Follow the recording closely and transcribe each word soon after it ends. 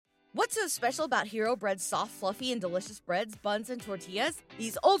What's so special about Hero Bread's soft, fluffy, and delicious breads, buns, and tortillas?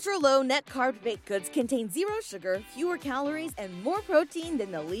 These ultra-low net-carb baked goods contain zero sugar, fewer calories, and more protein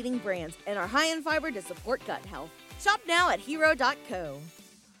than the leading brands, and are high in fiber to support gut health. Shop now at hero.co.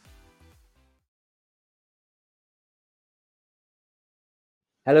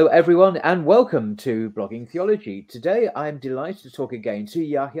 Hello everyone and welcome to Blogging Theology. Today I'm delighted to talk again to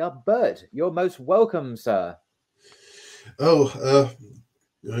Yahya Birt. You're most welcome, sir.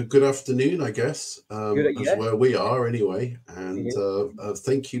 Good afternoon, I guess, as where we are anyway. And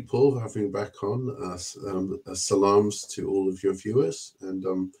thank you, Paul, for having me back on. Salams to all of your viewers, and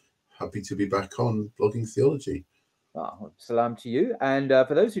I'm happy to be back on Blogging Theology. Salam to you. And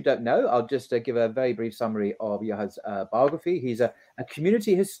for those who don't know, I'll just give a very brief summary of Yahya's biography. He's a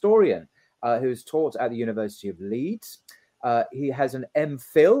community historian who's taught at the University of Leeds. He has an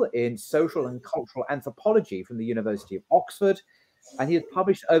MPhil in social and cultural anthropology from the University of Oxford. And he has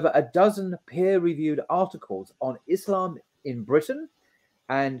published over a dozen peer-reviewed articles on Islam in Britain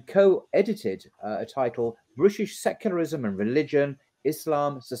and co-edited a title, British Secularism and Religion,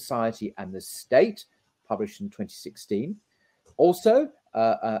 Islam, Society and the State, published in 2016. Also,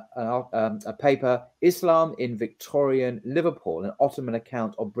 a paper, Islam in Victorian Liverpool, an Ottoman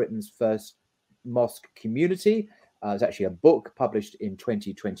account of Britain's first mosque community. It's actually a book published in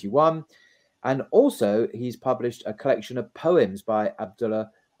 2021. And also, he's published a collection of poems by Abdullah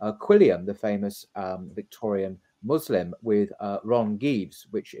Quilliam, the famous Victorian Muslim, with Ron Gibbs,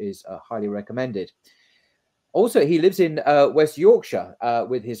 which is highly recommended. Also, he lives in West Yorkshire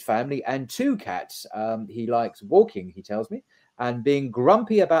with his family and two cats. He likes walking, he tells me, and being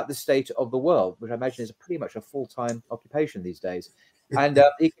grumpy about the state of the world, which I imagine is pretty much a full-time occupation these days. And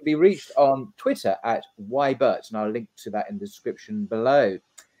he can be reached on Twitter at @ybirt, and I'll link to that in the description below.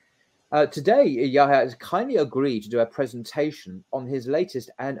 Today, Yahya has kindly agreed to do a presentation on his latest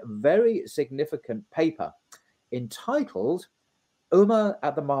and very significant paper entitled Ummah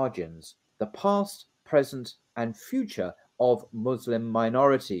at the Margins, the Past, Present and Future of Muslim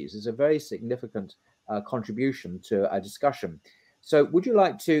Minorities. It's a very significant contribution to our discussion. So would you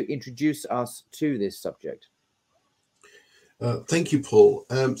like to introduce us to this subject? Thank you, Paul.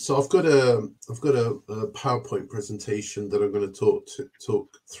 So I've got a PowerPoint presentation that I'm going to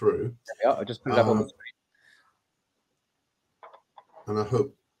talk through. Yeah, I just put it up on the screen. And I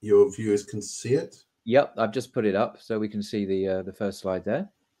hope your viewers can see it. Yep, I've just put it up so we can see the first slide there.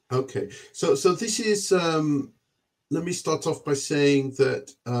 Okay, so this is. Let me start off by saying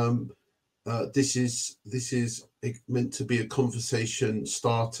that this is meant to be a conversation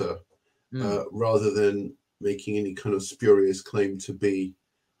starter rather than making any kind of spurious claim to be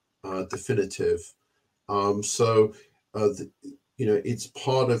definitive. It's a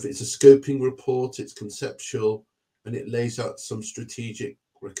scoping report, it's conceptual, and it lays out some strategic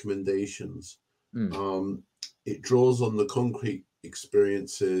recommendations. It draws on the concrete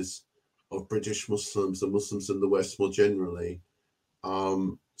experiences of British Muslims and Muslims in the West more generally.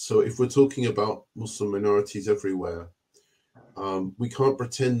 So if we're talking about Muslim minorities everywhere, we can't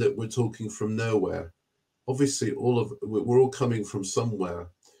pretend that we're talking from nowhere. Obviously, we're all coming from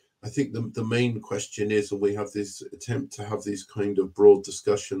somewhere. I think the main question is, and we have this attempt to have these kind of broad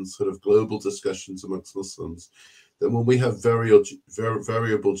discussions, sort of global discussions amongst Muslims, that when we have variable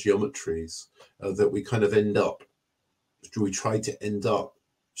geometries, that we kind of try to end up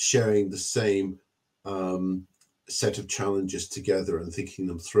sharing the same set of challenges together and thinking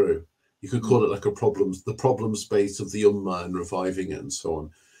them through. You could call it like the problem space of the Ummah and reviving it and so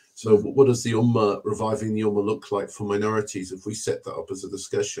on. So what does reviving the Ummah look like for minorities if we set that up as a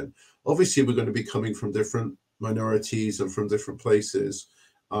discussion? Obviously, we're going to be coming from different minorities and from different places,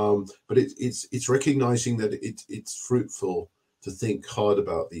 but it's recognizing that it's fruitful to think hard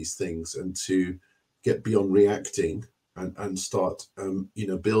about these things and to get beyond reacting and start,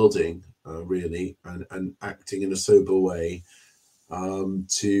 building really and acting in a sober way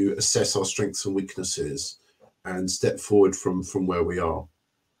to assess our strengths and weaknesses and step forward from where we are.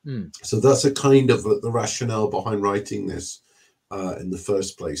 So that's a kind of the rationale behind writing this in the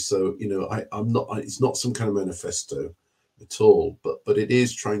first place. So, it's not some kind of manifesto at all, but it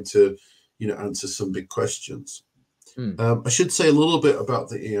is trying to, answer some big questions. I should say a little bit about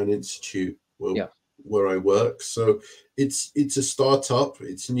the Aeon Institute where I work. So it's a startup,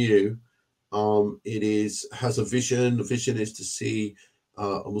 it's new. It has a vision. The vision is to see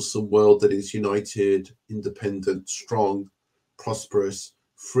a Muslim world that is united, independent, strong, prosperous,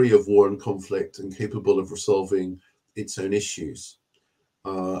 free of war and conflict, and capable of resolving its own issues.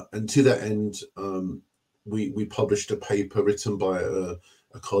 And to that end, we published a paper written by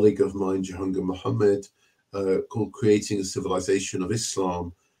a colleague of mine, Jahangir Mohammed, called Creating a Civilization of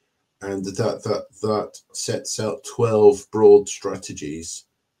Islam, and that sets out 12 broad strategies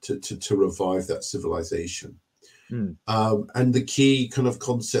to revive that civilization. And the key kind of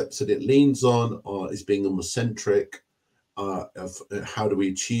concepts that it leans on is being Ummah-centric, of how do we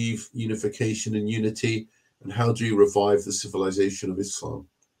achieve unification and unity, and how do we revive the civilization of Islam.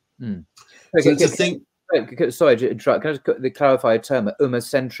 Okay, So to think. Sorry to interrupt. Can I just clarify a term,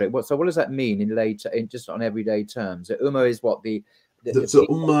 Ummah-centric? What does that mean in just on everyday terms? So Ummah is what the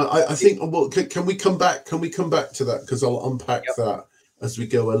Ummah. I think. Well, can we come back? Can we come back to that? Because I'll unpack that as we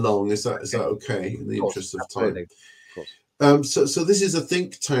go along. Is that okay? In the interest of time. Of course. So this is a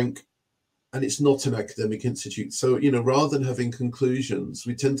think tank, and it's not an academic institute. So rather than having conclusions,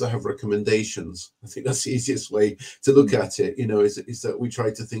 we tend to have recommendations. I think that's the easiest way to look at it. Is that we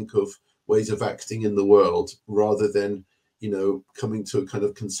try to think of ways of acting in the world rather than coming to a kind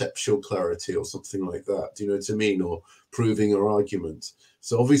of conceptual clarity or something like that. Do you know what I mean? Or proving our argument.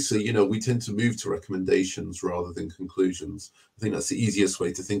 So obviously, we tend to move to recommendations rather than conclusions. I think that's the easiest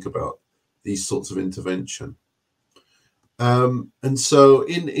way to think about these sorts of intervention. And so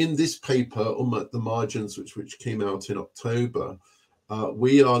in this paper, Ummah at the Margins, which came out in October,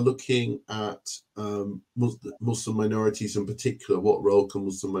 we are looking at Muslim minorities in particular. What role can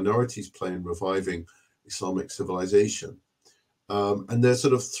Muslim minorities play in reviving Islamic civilization? And there's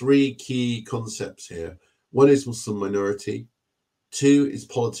sort of three key concepts here. One is Muslim minority. Two is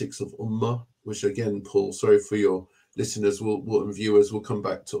politics of Ummah, which again, Paul, sorry for your listeners and viewers, we'll come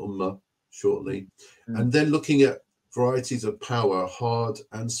back to Ummah shortly. And then looking at varieties of power, hard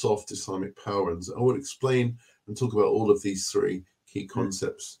and soft Islamic power. And I will explain and talk about all of these three key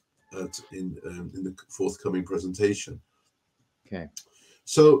concepts in the forthcoming presentation. Okay.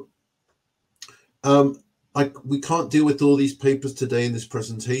 So we can't deal with all these papers today in this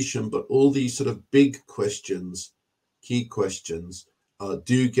presentation, but all these sort of big questions, key questions,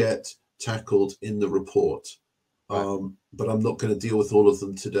 do get tackled in the report. But I'm not going to deal with all of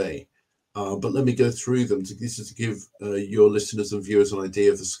them today. But let me go through them. This is to give your listeners and viewers an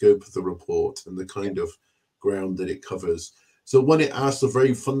idea of the scope of the report and the kind of ground that it covers. So when it asks a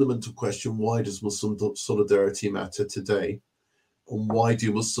very fundamental question, why does Muslim solidarity matter today? And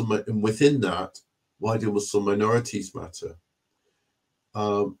and within that, why do Muslim minorities matter?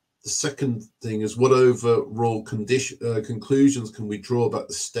 The second thing is, what overall conclusions can we draw about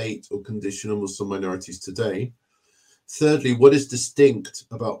the state or condition of Muslim minorities today? Thirdly, what is distinct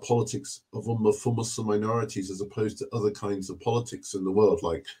about politics of Ummah for Muslim minorities as opposed to other kinds of politics in the world,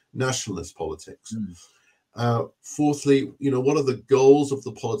 like nationalist politics? Fourthly, what are the goals of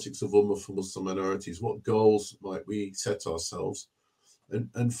the politics of Ummah for Muslim minorities? What goals might we set ourselves?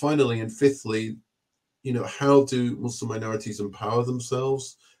 And finally, and fifthly, how do Muslim minorities empower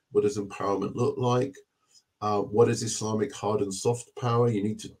themselves? What does empowerment look like? What is Islamic hard and soft power? You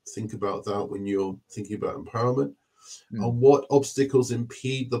need to think about that when you're thinking about empowerment. And what obstacles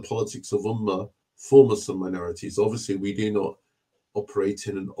impede the politics of Ummah for Muslim minorities? Obviously, we do not operate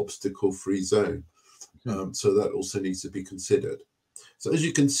in an obstacle-free zone. So that also needs to be considered. So as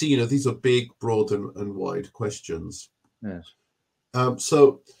you can see, these are big, broad and wide questions. Yes.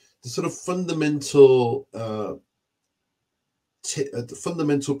 So the sort of fundamental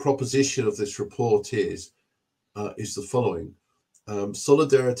proposition of this report is the following.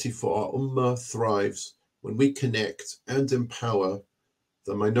 Solidarity for our Ummah thrives when we connect and empower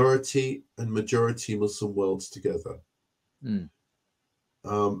the minority and majority Muslim worlds together. And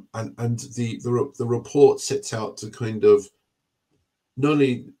the report sets out to kind of not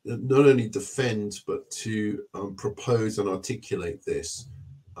only defend but to propose and articulate this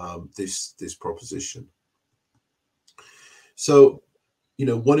proposition. So,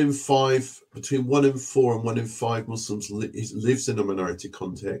 between 1 in 4 and 1 in 5 Muslims lives in a minority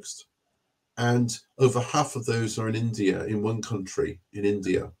context. And over half of those are in India, in one country, in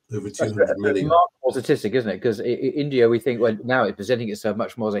India, over 200 million. That's a remarkable statistic, isn't it? Because India, we think, now it's presenting itself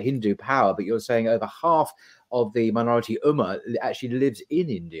much more as a Hindu power, but you're saying over half of the minority Ummah actually lives in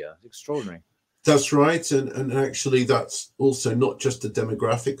India. It's extraordinary. That's right. And actually, that's also not just a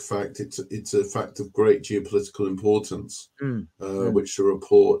demographic fact. It's a fact of great geopolitical importance, which the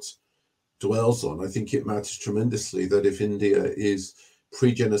report dwells on. I think it matters tremendously that if India is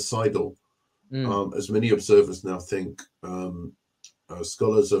pre-genocidal, as many observers now think,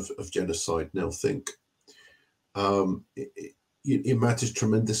 scholars of genocide now think, it matters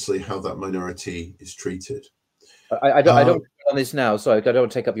tremendously how that minority is treated. I don't on this now, sorry, I don't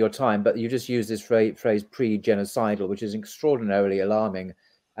want to take up your time, but you just use this phrase pre-genocidal, which is extraordinarily alarming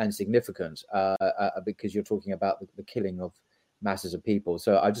and significant because you're talking about the killing of masses of people.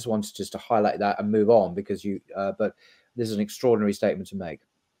 So I just wanted to highlight that and move on because but this is an extraordinary statement to make.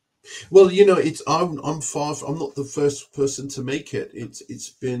 Well, I'm I'm not the first person to make it.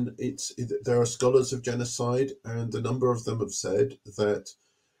 There are scholars of genocide, and a number of them have said that,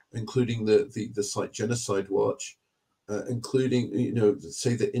 including the site Genocide Watch, including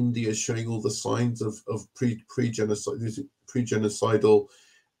say that India is showing all the signs of pre-genocidal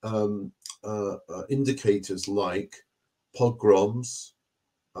indicators like pogroms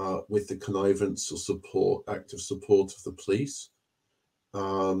with the connivance or active support of the police,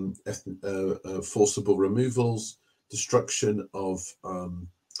 forcible removals, destruction of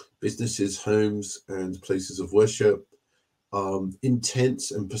businesses, homes, and places of worship,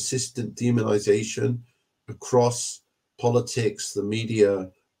 intense and persistent demonization across politics, the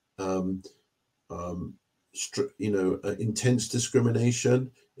media, intense discrimination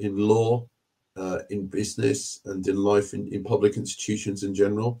in law, in business, and in life, in public institutions in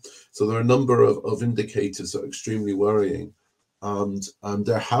general. So there are a number of indicators that are extremely worrying. And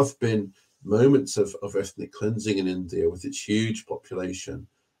there have been moments of ethnic cleansing in India with its huge population,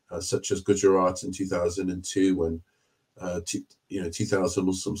 such as Gujarat in 2002, when 2,000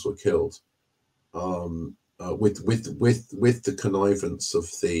 Muslims were killed, with the connivance of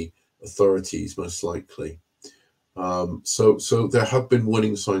the authorities, most likely. So there have been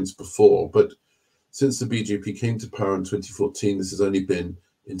warning signs before, but since the BJP came to power in 2014, this has only been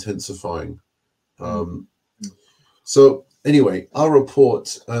intensifying. So anyway, our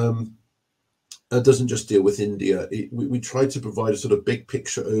report doesn't just deal with India. We try to provide a sort of big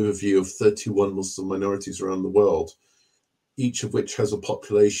picture overview of 31 Muslim minorities around the world, each of which has a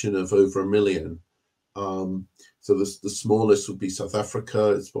population of over 1 million. So the smallest would be South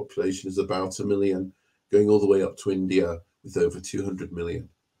Africa. Its population is about 1 million, going all the way up to India with over 200 million.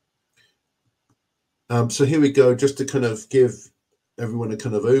 So here we go, just to kind of give everyone a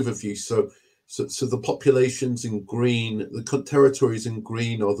kind of overview. So the populations in green, the territories in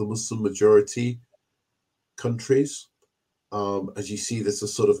green are the Muslim majority countries. As you see, there's a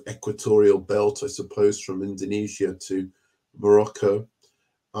sort of equatorial belt, I suppose, from Indonesia to Morocco.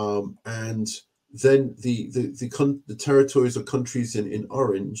 And then the territories or countries in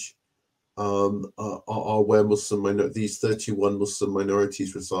orange are where these 31 Muslim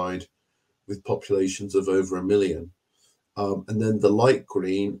minorities reside, with populations of over 1 million. And then the light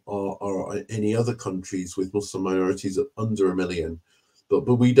green are any other countries with Muslim minorities of under 1 million.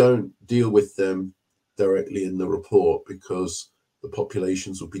 But we don't deal with them directly in the report because the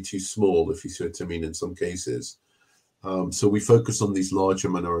populations would be too small, if you see what I mean, in some cases. So we focus on these larger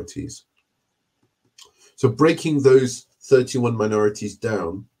minorities. So breaking those 31 minorities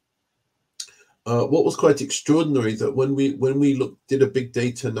down, what was quite extraordinary that when we did a big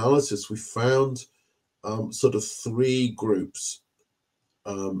data analysis, we found sort of three groups,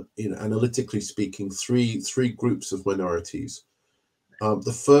 analytically speaking, three groups of minorities.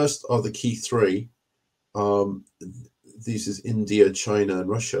 The first are the key three. This is India, China, and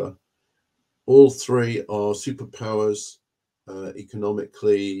Russia. All three are superpowers,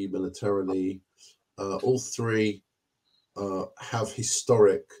 economically, militarily. All three have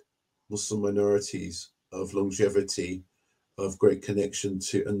historic Muslim minorities of longevity, of great connection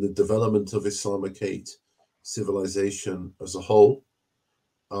to, and the development of Islamicate civilization as a whole.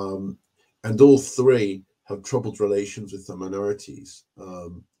 And all three have troubled relations with the minorities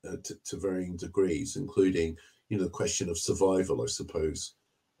to varying degrees, including, the question of survival, I suppose.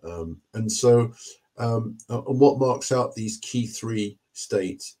 And so what marks out these key three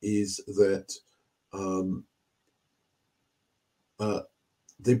states is that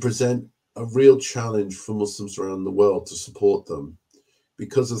they present a real challenge for Muslims around the world to support them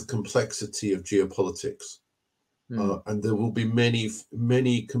because of the complexity of geopolitics. And there will be many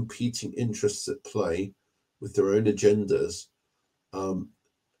competing interests at play with their own agendas,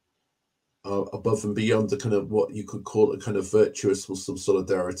 above and beyond the kind of what you could call a kind of virtuous Muslim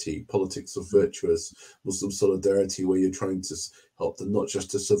solidarity, politics of virtuous Muslim solidarity, where you're trying to help them not just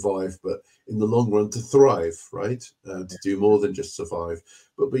to survive, but in the long run to thrive, right? To do more than just survive.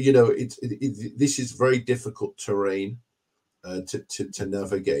 But this is very difficult terrain to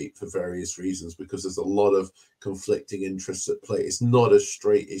navigate for various reasons, because there's a lot of conflicting interests at play. It's not a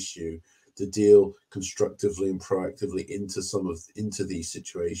straight issue to deal constructively and proactively into these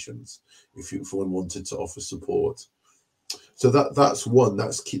situations if one wanted to offer support. So that's one.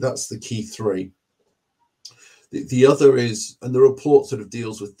 That's key. That's the key three. The other is, and the report sort of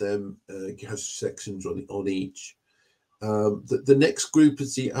deals with them, has sections on each. The next group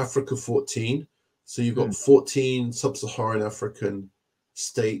is the Africa 14. So you've got 14 sub-Saharan African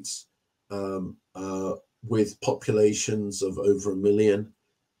states with populations of over 1 million.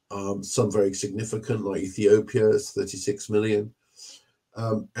 Some very significant, like Ethiopia, it's 36 million.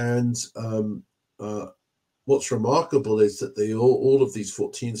 What's remarkable is that all of these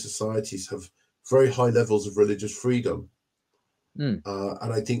 14 societies have very high levels of religious freedom. And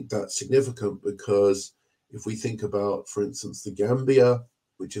I think that's significant because if we think about, for instance, the Gambia,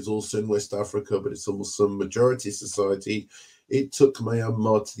 which is also in West Africa, but it's a Muslim majority society, it took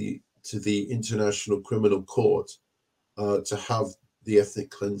Myanmar to the International Criminal Court to have the ethnic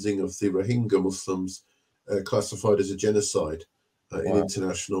cleansing of the Rohingya Muslims classified as a genocide in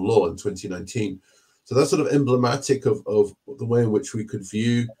international law in 2019. So that's sort of emblematic of the way in which we could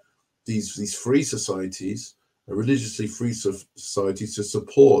view these free societies, religiously free societies, to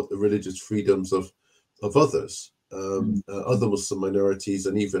support the religious freedoms of others, other Muslim minorities,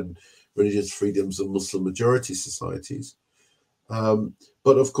 and even religious freedoms of Muslim majority societies.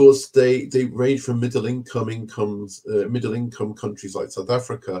 But of course, they range from middle income countries like South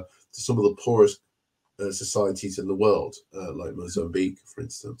Africa to some of the poorest societies in the world, like Mozambique, for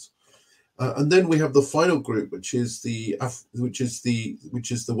instance. And then we have the final group, which is the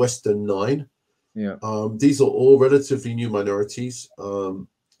Western Nine. Yeah. These are all relatively new minorities.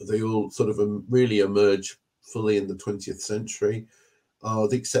 They all sort of really emerge fully in the 20th century. The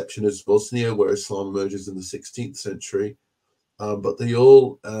exception is Bosnia, where Islam emerges in the 16th century. But they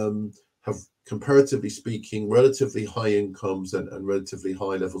all have, comparatively speaking, relatively high incomes and relatively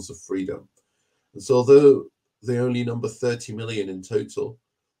high levels of freedom. And so although they only number 30 million in total,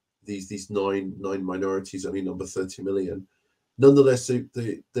 these nine minorities only number 30 million, nonetheless,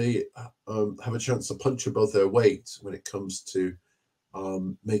 they have a chance to punch above their weight when it comes to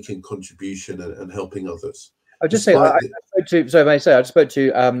making contribution and helping others. I'll just say, I spoke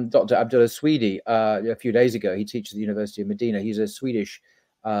to Dr. Abdullah Swedi a few days ago. He teaches at the University of Medina. He's a Swedish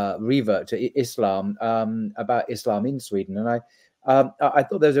revert to Islam, about Islam in Sweden. And I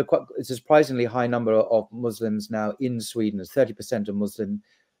thought there's it's a surprisingly high number of Muslims now in Sweden. As 30% of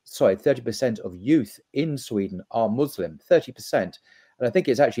 30% of youth in Sweden are Muslim, 30%. And I think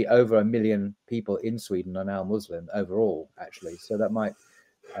it's actually over 1 million people in Sweden are now Muslim overall, actually. So that might...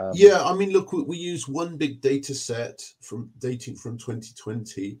 yeah, I mean, look, we use one big data set dating from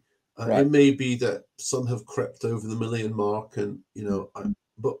 2020. It may be that some have crept over the million mark, and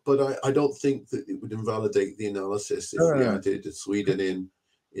but I don't think that it would invalidate the analysis if we added Sweden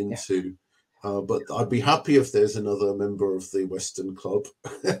into. But I'd be happy if there's another member of the Western Club.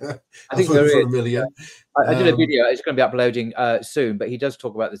 I think there is. 1 million. I did a video. It's going to be uploading soon, but he does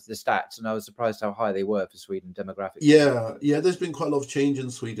talk about the stats, and I was surprised how high they were for Sweden demographically. Yeah. There's been quite a lot of change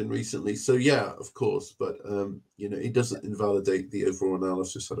in Sweden recently, so yeah, of course. But it doesn't invalidate the overall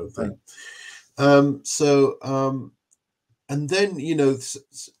analysis, I don't think. And then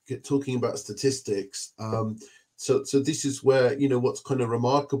talking about statistics. So this is where, what's kind of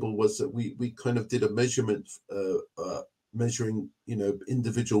remarkable was that we kind of did a measurement measuring,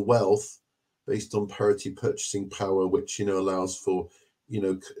 individual wealth based on parity purchasing power, which, allows for,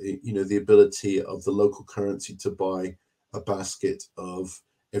 the ability of the local currency to buy a basket of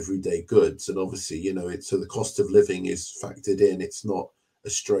everyday goods. And obviously, so the cost of living is factored in. It's not a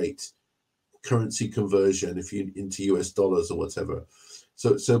straight currency conversion into US dollars or whatever.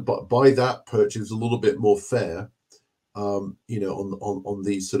 So by that purchase a little bit more fair, on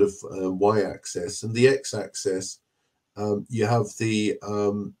the sort of y-axis, and the x-axis, you have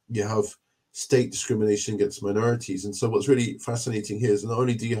state discrimination against minorities. And so what's really fascinating here is not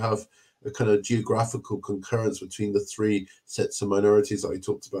only do you have a kind of geographical concurrence between the three sets of minorities that I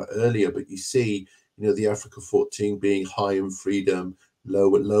talked about earlier, but you see, the Africa 14 being high in freedom,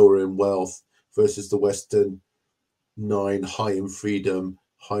 lower in wealth, versus the Western 9 high in freedom,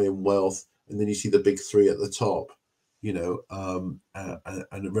 high in wealth, and then you see the big three at the top, and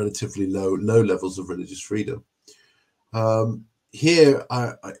relatively low levels of religious freedom. Here,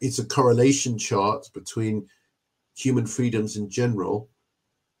 it's a correlation chart between human freedoms in general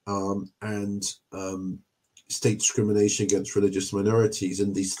and state discrimination against religious minorities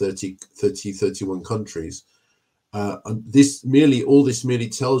in these 31 countries. And all this merely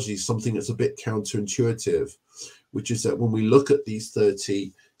tells you something that's a bit counterintuitive, which is that when we look at these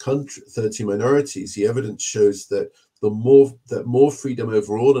 30 minorities, the evidence shows that more freedom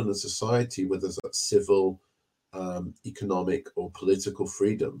overall in a society, whether that's civil, economic, or political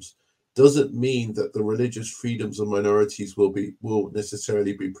freedoms, doesn't mean that the religious freedoms of minorities will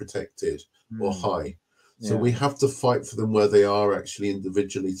necessarily be protected or high. So we have to fight for them where they are actually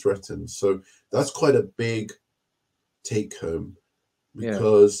individually threatened. So that's quite a big take home,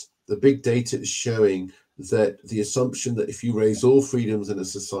 because the big data is showing that the assumption that if you raise all freedoms in a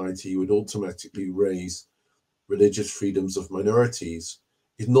society, you would automatically raise religious freedoms of minorities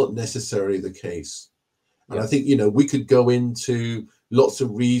is not necessarily the case. And I think, we could go into lots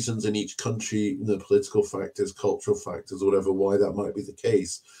of reasons in each country, political factors, cultural factors, whatever, why that might be the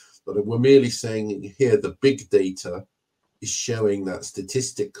case. But we're merely saying here the big data is showing that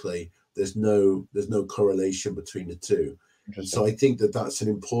statistically there's no correlation between the two. So I think that that's an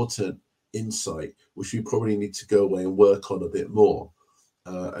important insight, which we probably need to go away and work on a bit more,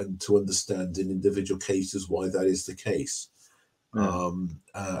 and to understand in individual cases why that is the case. Yeah.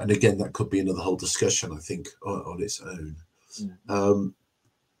 And again, that could be another whole discussion, I think, on its own.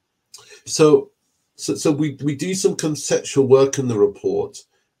 So we do some conceptual work in the report.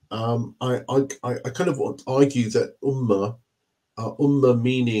 I kind of want to argue that Ummah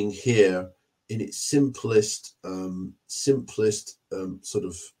meaning here in its simplest sort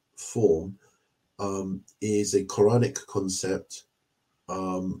of form is a Quranic concept,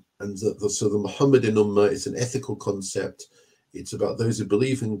 and so the Muhammadan Ummah is an ethical concept. It's about those who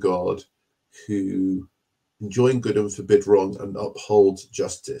believe in God, who enjoin good and forbid wrong, and uphold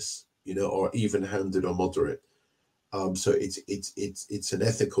justice, are even-handed or moderate. So it's an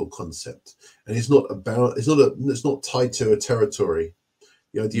ethical concept, and it's not tied to a territory.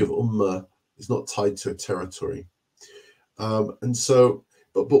 The idea of Ummah is not tied to a territory, and so.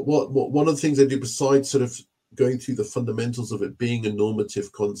 But what one of the things I do besides sort of going through the fundamentals of it being a normative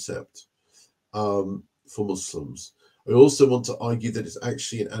concept for Muslims, I also want to argue that it's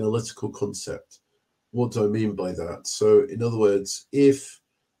actually an analytical concept. What do I mean by that? So, in other words, if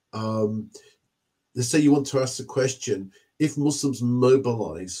let's say you want to ask the question, if Muslims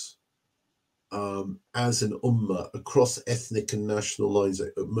mobilize as an ummah across ethnic and national lines,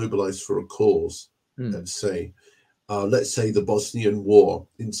 mobilize for a cause, let's say the Bosnian War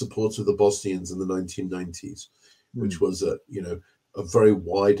in support of the Bosnians in the 1990s, which was a very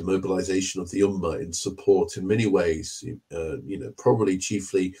wide mobilization of the Ummah in support in many ways, probably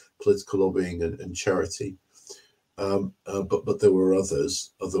chiefly political lobbying and charity. But there were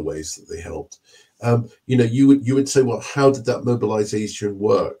other ways that they helped. You would say, well, how did that mobilization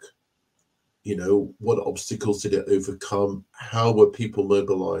work? What obstacles did it overcome? How were people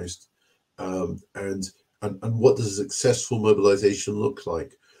mobilized? And what does a successful mobilization look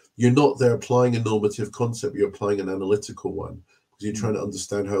like? You're not there applying a normative concept, you're applying an analytical one, because you're trying to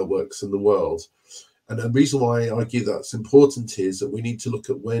understand how it works in the world. And the reason why I argue that's important is that we need to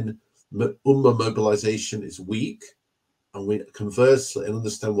look at when Ummah mobilization is weak, and we conversely and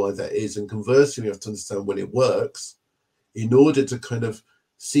understand why that is. And conversely, we have to understand when it works in order to kind of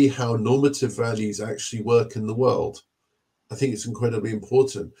see how normative values actually work in the world. I think it's incredibly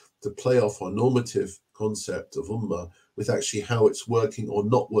important to play off our normative concept of Ummah with actually how it's working or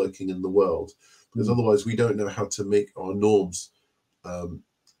not working in the world, because otherwise we don't know how to make our norms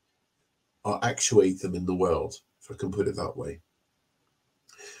actuate them in the world, if I can put it that way.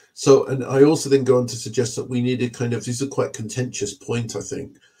 So, and I also then go on to suggest that we need a kind of, this is a quite contentious point, I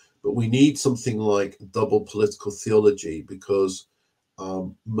think, but we need something like double political theology, because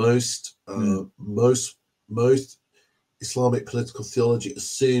most Islamic political theology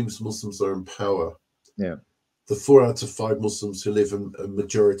assumes Muslims are in power. Yeah. The 4 out of 5 Muslims who live in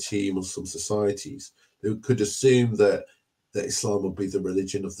majority Muslim societies, they could assume that Islam would be the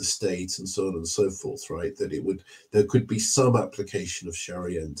religion of the state and so on and so forth, right? That there could be some application of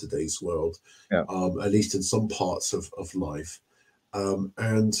Sharia in today's world, at least in some parts of life.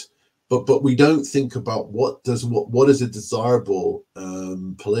 But we don't think about what is a desirable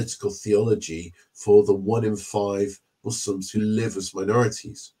political theology for the 1 in 5 Muslims who live as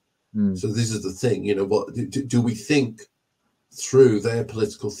minorities. So this is the thing, what do we think through their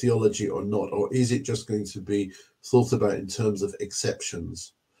political theology or not, or is it just going to be thought about in terms of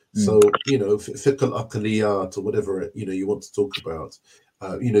exceptions? So fiqh al-aqliyat or whatever you want to talk about,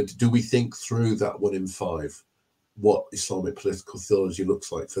 do we think through that 1 in 5 what Islamic political theology looks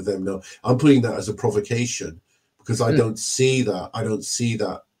like for them? Now, I'm putting that as a provocation because I don't see that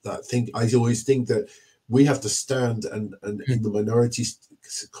thing. I always think that we have to stand and in the minority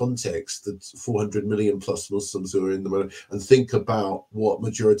context, the 400 million plus Muslims who are in the minority, and think about what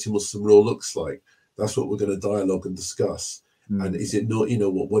majority Muslim rule looks like. That's what we're going to dialogue and discuss. And is it not,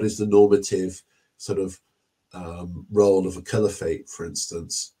 what is the normative sort of role of a caliphate, for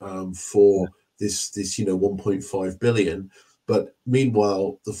instance, for this 1.5 billion? But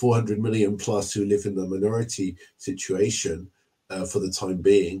meanwhile, the 400 million plus who live in the minority situation for the time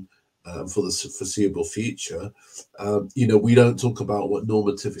being, for the foreseeable future, we don't talk about what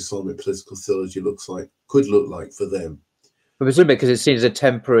normative Islamic political theology could look like for them. But presumably because it's seen as a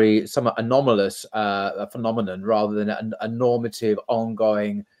temporary, somewhat anomalous phenomenon rather than a normative,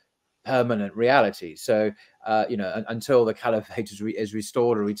 ongoing, permanent reality. So, until the caliphate is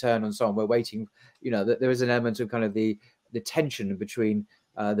restored or returned and so on, we're waiting. That there is an element of kind of the tension between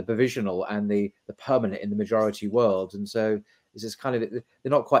the provisional and the permanent in the majority world. And so this is kind of, they're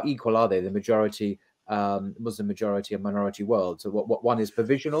not quite equal, are they? The majority, Muslim majority and minority world. So what one is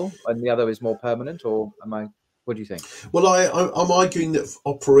provisional and the other is more permanent, or what do you think? Well, I'm arguing that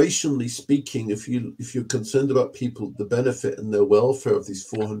operationally speaking, if you're concerned about people, the benefit and their welfare of these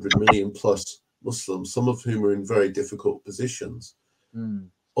 400 million plus Muslims, some of whom are in very difficult positions,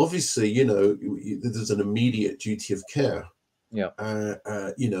 obviously, there's an immediate duty of care. Yeah.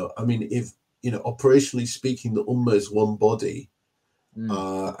 I mean, if operationally speaking, the Ummah is one body,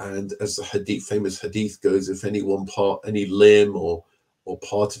 and as the famous hadith goes, if any one part, any limb or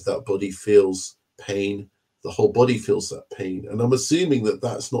part of that body feels pain, the whole body feels that pain. And I'm assuming that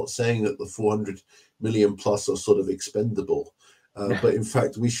that's not saying that the 400 million plus are sort of expendable, but in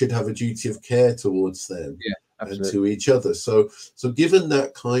fact, we should have a duty of care towards them and to each other. So given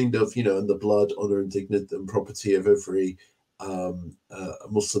that kind of, and the blood, honor, and dignity and property of every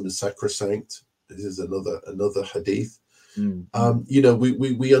Muslim is sacrosanct. This is another hadith.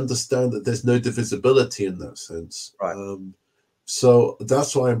 We understand that there's no divisibility in that sense. Right. So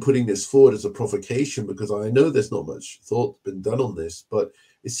that's why I'm putting this forward as a provocation, because I know there's not much thought been done on this, but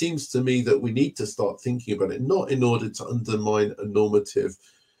it seems to me that we need to start thinking about it, not in order to undermine a normative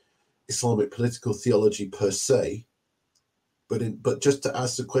Islamic political theology per se, but just to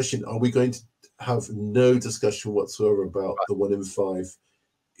ask the question, are we going to have no discussion whatsoever about the 1 in 5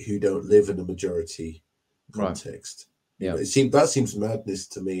 who don't live in a majority context? Right. Yeah, that seems madness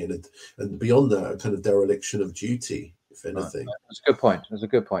to me, and beyond that, a kind of dereliction of duty, if anything. Right. That's a good point. That's a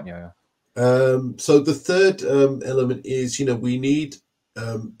good point. Yeah. So the third element is, we need,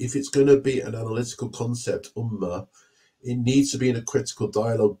 if it's going to be an analytical concept, Ummah, it needs to be in a critical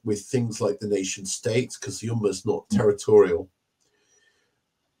dialogue with things like the nation states, because the Ummah is not territorial.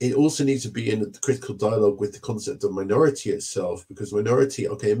 It also needs to be in a critical dialogue with the concept of minority itself, because minority,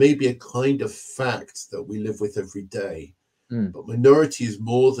 it may be a kind of fact that we live with every day, but minority is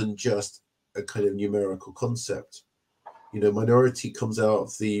more than just a kind of numerical concept. Minority comes out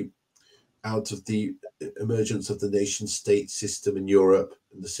of the emergence of the nation state system in Europe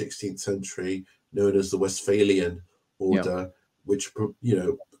in the 16th century, known as the Westphalian order, which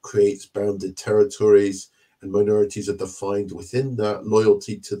creates bounded territories, and minorities are defined within that,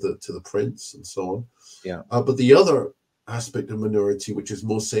 loyalty to the prince and so on. Yeah. But the other aspect of minority, which is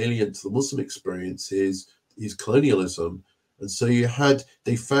more salient to the Muslim experience, is colonialism. And so you had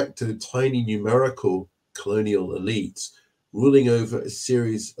de facto tiny numerical colonial elites ruling over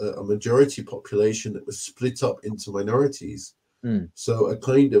a majority population that was split up into minorities. So a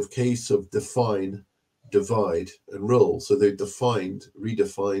kind of case of define, divide, and rule. So they're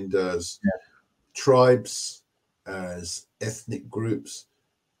redefined as tribes, as ethnic groups,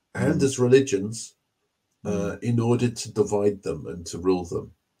 and as religions, in order to divide them and to rule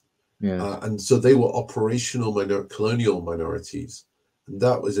them. And so they were operational colonial minorities. And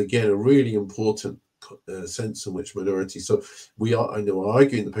that was, again, a really important sense in which minority. So I know I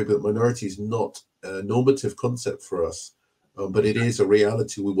argue in the paper that minority is not a normative concept for us, but it is a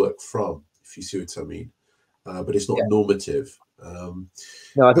reality we work from, if you see what I mean. But it's not normative. No,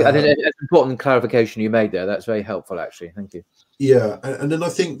 I think that's an important clarification you made there. That's very helpful, actually. Thank you. Yeah, and then I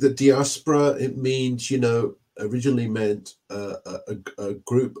think the diaspora, it means, originally meant a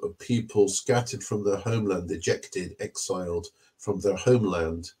group of people scattered from their homeland, ejected, exiled from their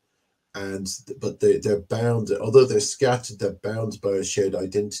homeland, but they're bound. Although they're scattered, they're bound by a shared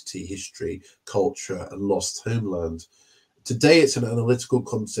identity, history, culture, and lost homeland. Today, it's an analytical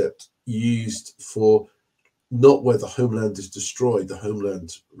concept used for not where the homeland is destroyed, the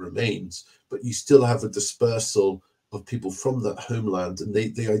homeland remains, but you still have a dispersal of people from that homeland, and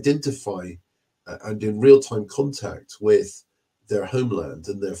they identify and in real-time contact with their homeland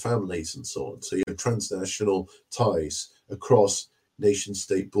and their families and so on. So you have transnational ties across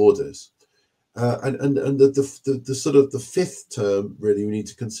nation-state borders. And the sort of the fifth term really we need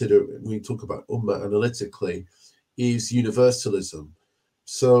to consider when we talk about Ummah analytically is universalism.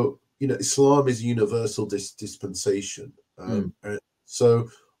 So, Islam is a universal dispensation. And so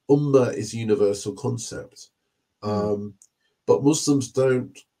Ummah is a universal concept. But Muslims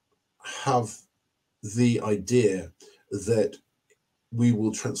don't have the idea that we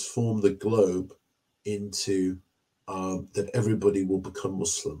will transform the globe into that everybody will become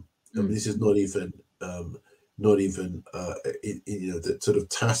Muslim. I mean, this is not even the sort of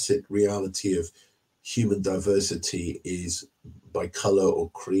tacit reality of human diversity is by color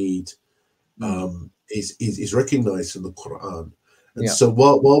or creed is recognized in the Quran. And so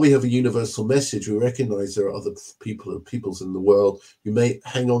while we have a universal message, we recognize there are other peoples in the world who may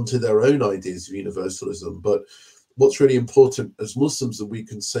hang on to their own ideas of universalism. But what's really important as Muslims, that we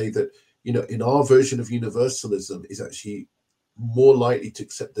can say that, you know, in our version of universalism is actually more likely to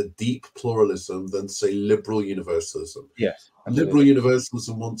accept the deep pluralism than, say, liberal universalism. Yes, liberal absolutely.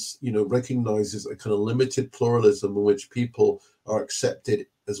 universalism wants, you know, recognizes a kind of limited pluralism in which people are accepted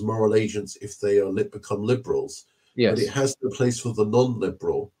as moral agents if they are become liberals. But it Yes. has no place for the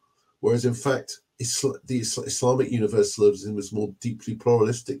non-liberal, whereas in fact Islamic universalism is more deeply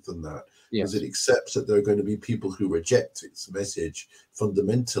pluralistic than that, because Yes. it accepts that there are going to be people who reject its message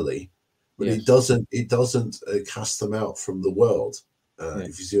fundamentally, but Yes. it doesn't cast them out from the world. Yeah.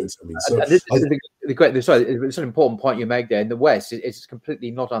 If you see what I mean. So And this is the great. Sorry, it's an important point you make there. In the West, it's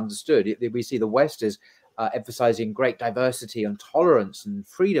completely not understood. We see the West as emphasizing great diversity and tolerance and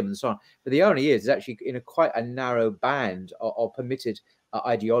freedom and so on. But the irony is, it's actually in quite a narrow band of permitted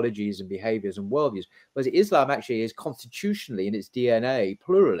ideologies and behaviors and worldviews. Whereas Islam actually is constitutionally in its DNA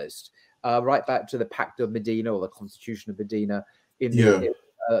pluralist, right back to the Pact of Medina or the Constitution of Medina in the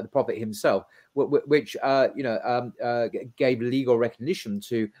Prophet himself, which gave legal recognition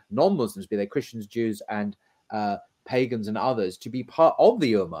to non-Muslims, be they Christians, Jews, and pagans and others, to be part of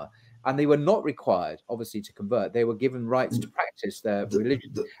the Ummah. And they were not required, obviously, to convert. They were given rights to practice their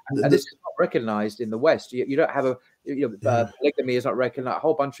religion. And this is not recognized in the West. You don't have polygamy is not recognized. A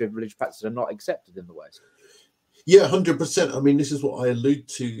whole bunch of religious practices are not accepted in the West. Yeah, 100%. I mean, this is what I allude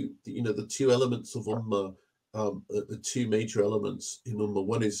to, you know, the two elements of Ummah, the two major elements in Ummah.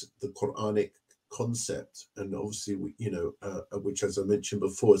 One is the Quranic concept, and obviously, which, as I mentioned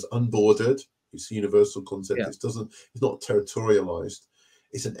before, is unbordered. It's a universal concept. Yeah. It's not territorialized.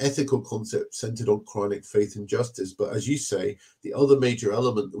 It's an ethical concept centered on Quranic faith and justice. But as you say, the other major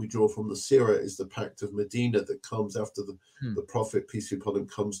element that we draw from the Sirah is the Pact of Medina that comes after the Prophet, peace be upon him,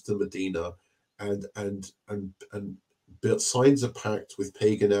 comes to Medina and signs a pact with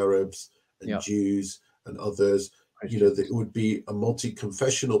pagan Arabs and Jews and others. You know, that it would be a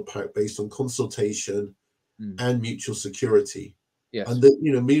multi-confessional pact based on consultation and mutual security. Yes. And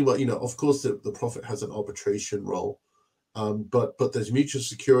meanwhile, of course, the Prophet has an arbitration role. But there's mutual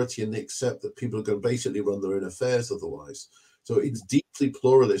security, and they accept that people are going to basically run their own affairs otherwise. So it's deeply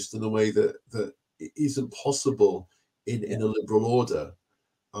pluralist in a way that it isn't possible in a liberal order,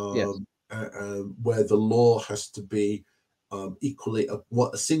 where the law has to be equally,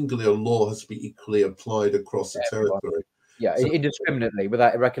 a singular law has to be equally applied across the territory. Yeah, so, indiscriminately,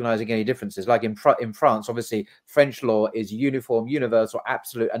 without recognizing any differences. Like in France, obviously, French law is uniform, universal,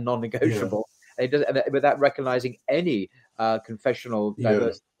 absolute, and non-negotiable. Yeah. It does, without recognizing any confessional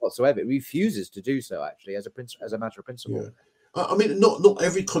diversity whatsoever. It refuses to do so, actually, as a matter of principle. Yeah. I mean, not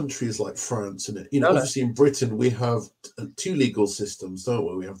every country is like France, and obviously in Britain we have two legal systems, don't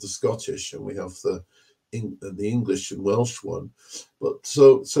we? We have the Scottish and we have the English and Welsh one. But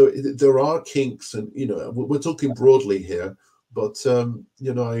so there are kinks, and we're talking broadly here, but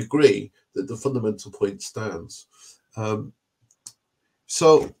I agree that the fundamental point stands.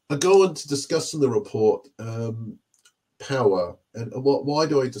 So I go on to discuss in the report power, and why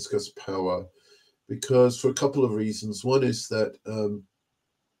do I discuss power? Because for a couple of reasons. One is that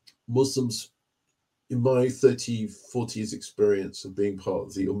Muslims, in my 30-40 years experience of being part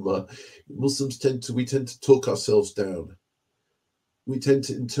of the Ummah, Muslims tend to talk ourselves down. We tend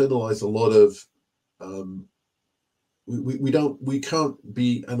to internalize a lot of we can't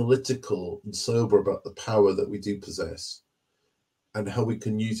be analytical and sober about the power that we do possess and how we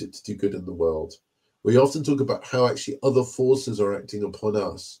can use it to do good in the world. We often talk about how actually other forces are acting upon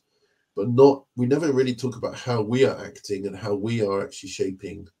us, but we never really talk about how we are acting and how we are actually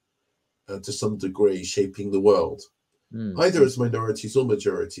shaping, to some degree, shaping the world, either as minorities or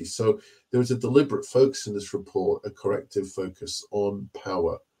majorities. So there is a deliberate focus in this report, a corrective focus on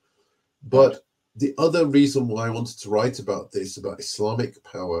power. But the other reason why I wanted to write about this, about Islamic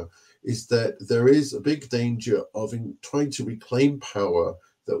power, is that there is a big danger of trying to reclaim power,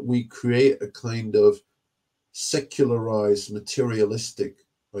 that we create a kind of secularized, materialistic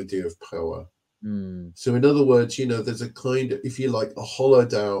idea of power. So in other words, there's a kind of, if you like, a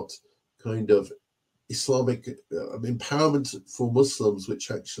hollowed out kind of Islamic empowerment for Muslims, which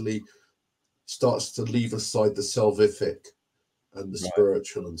actually starts to leave aside the salvific and the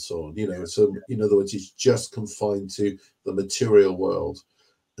spiritual and so on, so in other words, it's just confined to the material world.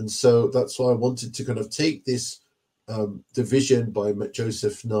 And so that's why I wanted to kind of take this division by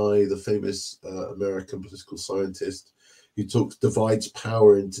Joseph Nye, the famous American political scientist, who divides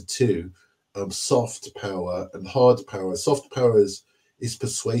power into two, soft power and hard power. Soft power is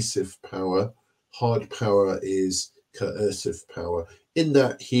persuasive power. Hard power is coercive power. In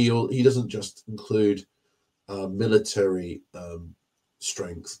that he doesn't just include military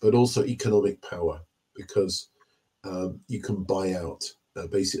strength, but also economic power, because you can buy out,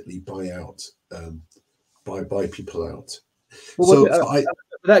 basically buy out, buy people out. Well,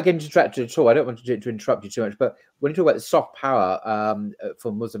 So without getting distracted at all, I don't want to interrupt you too much, but when you talk about the soft power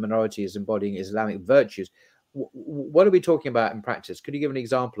for Muslim minorities embodying Islamic virtues, what are we talking about in practice? Could you give an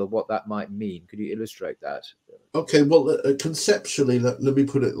example of what that might mean? Could you illustrate that? Okay, well, conceptually, let me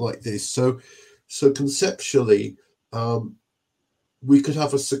put it like this. So conceptually, we could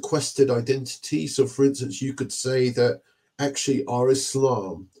have a sequestered identity. So, for instance, you could say that actually our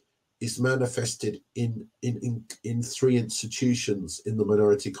Islam is manifested in three institutions in the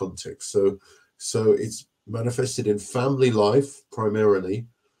minority context. So it's manifested in family life primarily,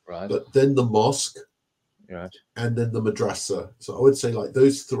 right? But then the mosque, right, and then the madrasa. So I would say like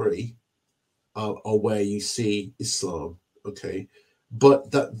those three are where you see Islam. Okay, but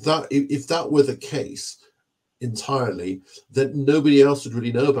that if that were the case entirely, then nobody else would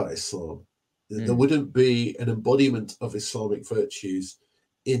really know about Islam. There wouldn't be an embodiment of Islamic virtues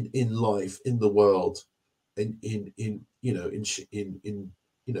in life, in the world, in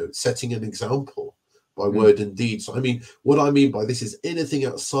setting an example by word and deed. So I mean, what I mean by this is anything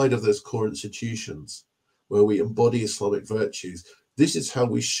outside of those core institutions where we embody Islamic virtues. This is how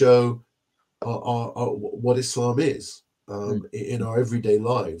we show what Islam is in our everyday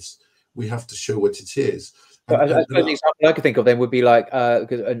lives. We have to show what it is. I suppose the example I could think of then would be like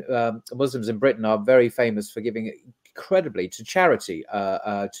because Muslims in Britain are very famous for giving incredibly to charity,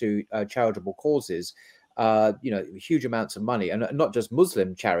 to charitable causes, huge amounts of money, and not just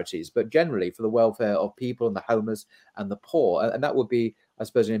Muslim charities, but generally for the welfare of people and the homeless and the poor. And that would be, I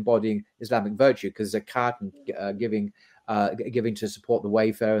suppose, embodying Islamic virtue, because zakat and giving to support the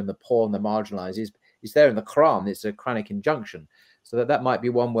wayfarer and the poor and the marginalized is there in the Quran. It's a Quranic injunction. So that might be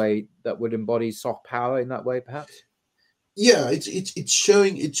one way that would embody soft power in that way, perhaps. Yeah, it's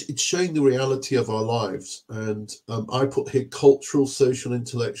showing the reality of our lives, and I put here cultural, social,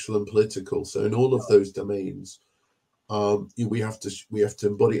 intellectual, and political. So in all of those domains, we have to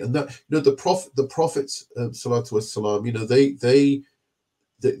embody, and that the prophets, salatu wassalam,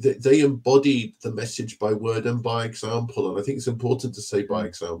 they embodied the message by word and by example, and I think it's important to say by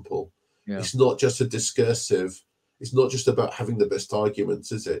example. Yeah. It's not just a discursive. It's not just about having the best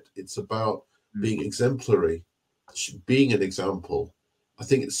arguments, is it? It's about being exemplary, being an example. I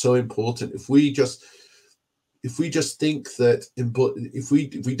think it's so important. If we just think that if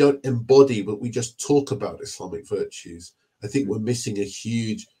we don't embody, but we just talk about Islamic virtues, I think we're missing the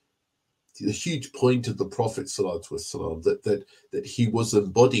huge point of the Prophet sallallahu alaihi wasallam, that he was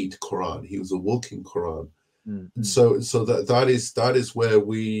embodied Quran. He was a walking Quran. And so that is where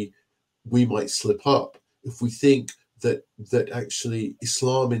we might slip up if we think that actually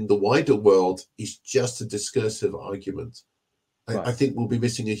Islam in the wider world is just a discursive argument. Right. I think we'll be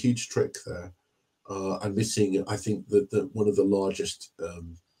missing a huge trick there, and missing, I think, that one of the largest,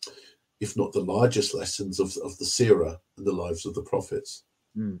 if not the largest, lessons of the seerah and the lives of the prophets.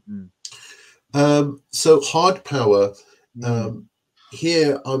 So hard power.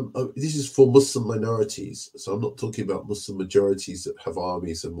 Here, this is for Muslim minorities, so I'm not talking about Muslim majorities that have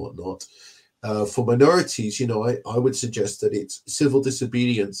armies and whatnot. For minorities, I would suggest that it's civil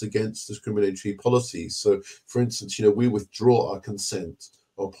disobedience against discriminatory policies. So, for instance, we withdraw our consent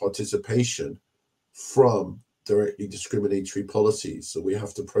or participation from directly discriminatory policies, so we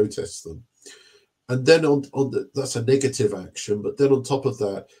have to protest them. And then that's a negative action. But then on top of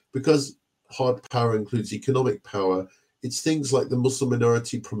that, because hard power includes economic power, it's things like the Muslim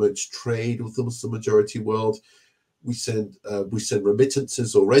minority promotes trade with the Muslim majority world. We send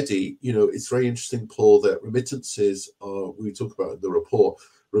remittances already. It's very interesting, Paul, that remittances are, we talk about in the report,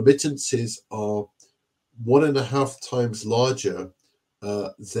 remittances are 1.5 times larger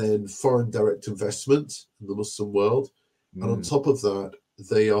than foreign direct investment in the Muslim world. And on top of that,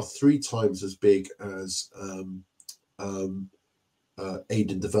 they are 3 times as big as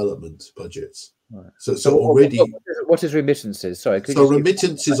aid and development budgets. Right. So already, what is remittances? Sorry. So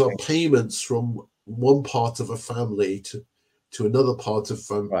remittances are payments from one part of a family to another part of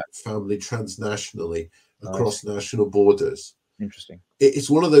family transnationally across national borders. Interesting. It's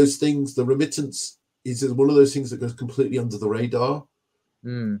one of those things. The remittance is one of those things that goes completely under the radar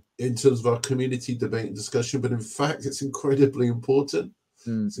in terms of our community debate and discussion. But in fact, it's incredibly important.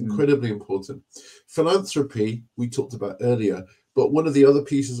 It's incredibly important. Philanthropy, we talked about earlier, but one of the other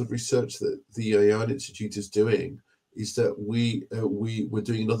pieces of research that the Yahya Institute is doing is that we're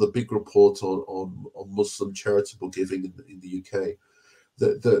doing another big report on Muslim charitable giving in the UK.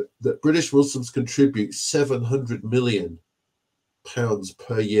 That British Muslims contribute £700 million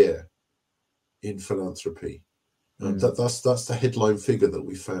per year in philanthropy. That's the headline figure that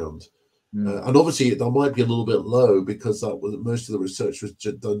we found. And obviously that might be a little bit low because that was most of the research was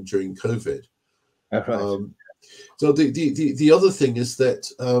done during COVID. Right. So the other thing is that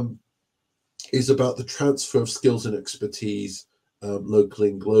is about the transfer of skills and expertise locally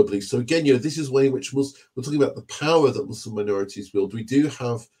and globally. So again, this is way in which we're talking about the power that Muslim minorities wield. We do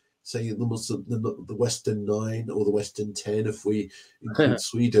have, say, the Western 9 or the Western 10, if we include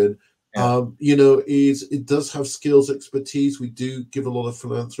Sweden. Yeah. It does have skills, expertise. We do give a lot of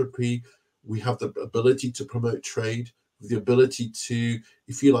philanthropy. We have the ability to promote trade, the ability to,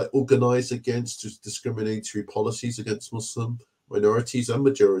 if you like, organize against discriminatory policies against Muslim minorities and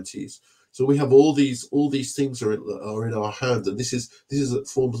majorities. So we have all these things are in our hand, and this is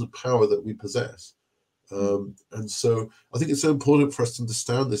forms of power that we possess. And so I think it's so important for us to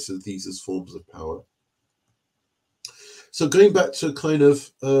understand these as forms of power. So going back to kind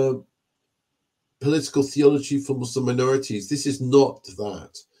of political theology for Muslim minorities, this is not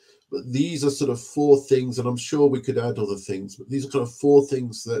that. But these are sort of 4 things, and I'm sure we could add other things, but these are kind of 4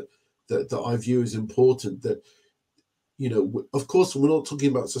 things that I view as important. That, of course, we're not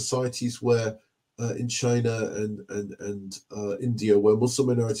talking about societies where in China and India, where Muslim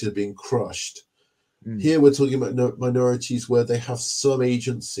minorities are being crushed. Here we're talking about minorities where they have some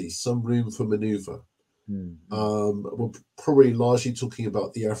agency, some room for maneuver. We're probably largely talking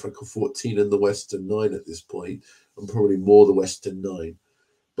about the Africa 14 and the Western 9 at this point, and probably more the Western 9.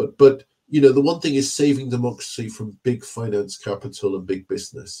 But the one thing is saving democracy from big finance capital and big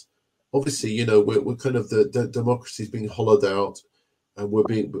business. Obviously, we're kind of the democracy is being hollowed out, and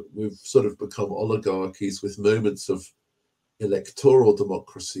we've sort of become oligarchies with moments of electoral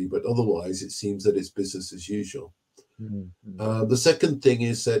democracy, but otherwise it seems that it's business as usual. The second thing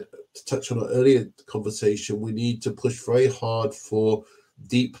is that, to touch on our earlier conversation, we need to push very hard for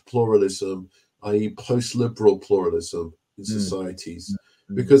deep pluralism, i.e. post-liberal pluralism in societies.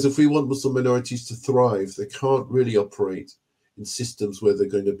 Because if we want Muslim minorities to thrive, they can't really operate in systems where they're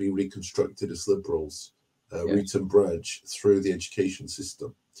going to be reconstructed as liberals, root and branch through the education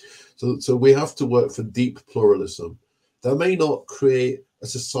system. So we have to work for deep pluralism. That may not create a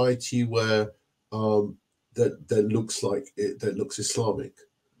society where that looks Islamic,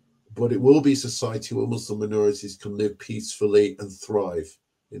 but it will be a society where Muslim minorities can live peacefully and thrive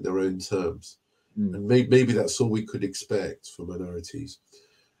in their own terms. And maybe that's all we could expect for minorities.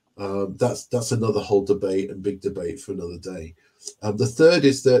 That's another whole debate and big debate for another day. The third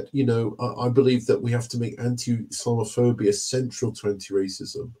is that, I believe that we have to make anti-Islamophobia central to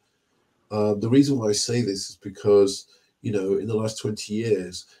anti-racism. The reason why I say this is because, in the last 20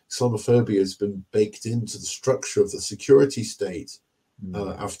 years, Islamophobia has been baked into the structure of the security state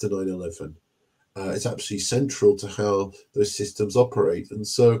after 9/11. It's absolutely central to how those systems operate. And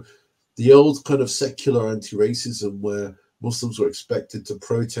so the old kind of secular anti-racism, where Muslims were expected to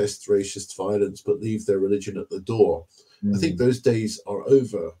protest racist violence but leave their religion at the door, I think those days are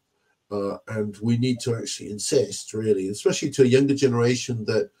over. And we need to actually insist, really, especially to a younger generation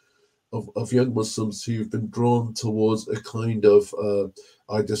of young Muslims who've been drawn towards a kind of,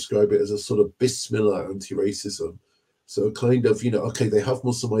 I describe it as a sort of Bismillah anti-racism. So kind of, okay, they have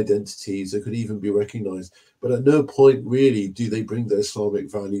Muslim identities, they could even be recognized, but at no point really do they bring their Islamic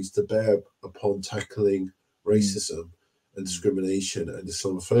values to bear upon tackling racism and discrimination and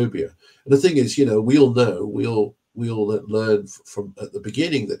Islamophobia. And the thing is, we all know, we all learn from at the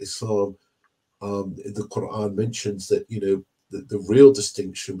beginning that Islam, the Quran mentions that, the real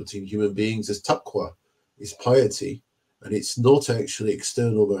distinction between human beings is taqwa, is piety, and it's not actually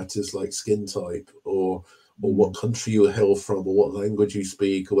external matters like skin type or what country you hail from or what language you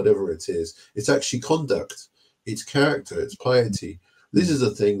speak or whatever it is. It's actually conduct, it's character, it's piety. This is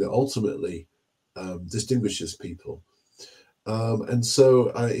the thing that ultimately distinguishes people. And so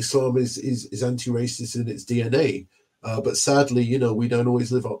Islam is anti-racist in its DNA. But sadly, we don't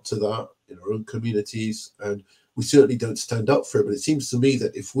always live up to that in our own communities, and we certainly don't stand up for it. But it seems to me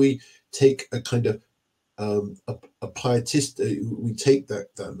that if we take a kind of a pietist, we take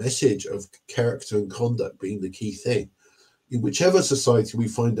that message of character and conduct being the key thing. In whichever society we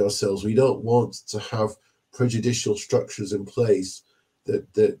find ourselves, we don't want to have prejudicial structures in place that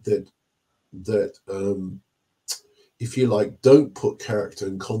if you like, don't put character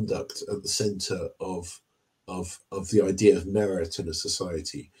and conduct at the center of the idea of merit in a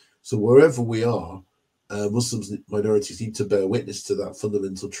society. So wherever we are, Muslims, minorities need to bear witness to that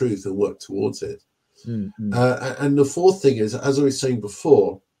fundamental truth and work towards it. And the fourth thing is, as I was saying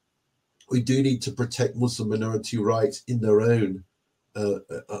before, we do need to protect Muslim minority rights in their own,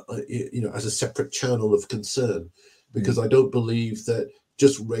 as a separate channel of concern, because I don't believe that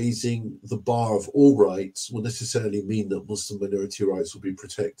just raising the bar of all rights will necessarily mean that Muslim minority rights will be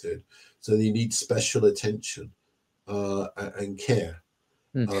protected. So you need special attention and care.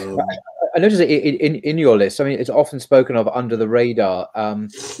 I noticed in your list, I mean, it's often spoken of under the radar.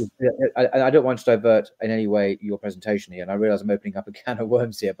 I don't want to divert in any way your presentation here, and I realize I'm opening up a can of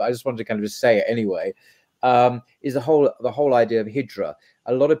worms here, but I just wanted to kind of just say it anyway. Is the whole idea of hijra.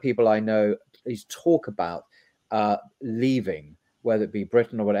 A lot of people I know talk about leaving, whether it be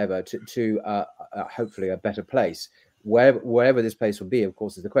Britain or whatever, to hopefully a better place. Wherever this place will be, of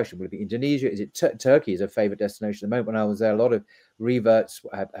course, is the question. Will it be Indonesia? Is it Turkey? Is a favorite destination at the moment. When I was there, a lot of reverts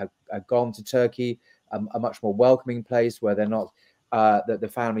have gone to Turkey, a much more welcoming place where they're not, that the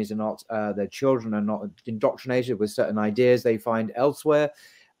families are not, their children are not indoctrinated with certain ideas they find elsewhere.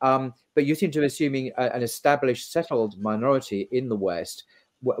 But you seem to be assuming an established, settled minority in the West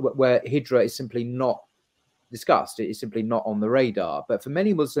where hijra is simply not discussed. It is simply not on the radar. But for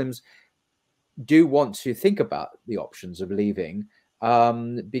many Muslims, do want to think about the options of leaving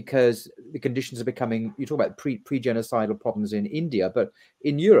because the conditions are becoming, you talk about pre-genocidal problems in India, but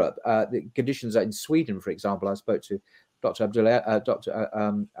in Europe, the conditions are in Sweden, for example. I spoke to Dr. Abdullah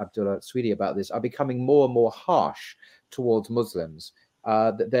Swedi about this, are becoming more and more harsh towards Muslims,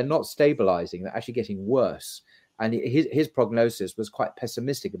 that they're not stabilizing, they're actually getting worse. And his prognosis was quite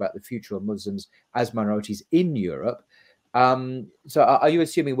pessimistic about the future of Muslims as minorities in Europe. So are you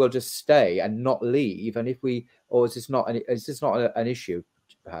assuming we'll just stay and not leave? And or is this not an issue,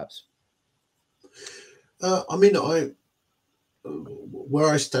 perhaps? I mean, where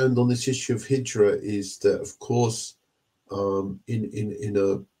I stand on this issue of hijra is that, of course, in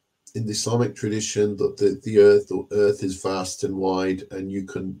the Islamic tradition, that the earth is vast and wide, and you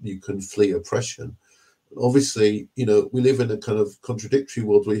can flee oppression. Obviously, we live in a kind of contradictory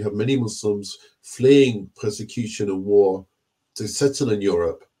world where you have many Muslims fleeing persecution and war to settle in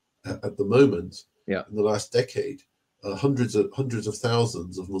Europe at the moment. Yeah. In the last decade, hundreds of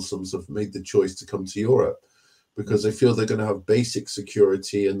thousands of Muslims have made the choice to come to Europe because they feel they're going to have basic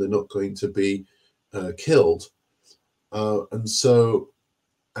security and they're not going to be killed. And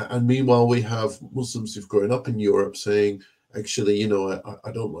meanwhile, we have Muslims who've grown up in Europe saying, actually,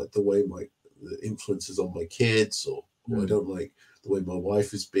 I don't like the way the influences on my kids, or I don't like the way my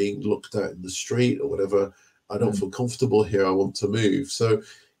wife is being looked at in the street or whatever. I don't feel comfortable here. I want to move. So,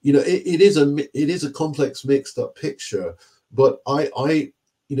 it is a complex, mixed up picture. But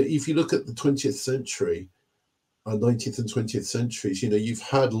if you look at the 20th century, 19th and 20th centuries, you've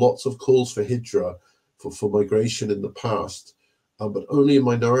had lots of calls for hijra, for migration in the past, but only a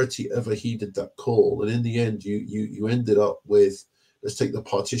minority ever heeded that call. And in the end, you ended up with, let's take the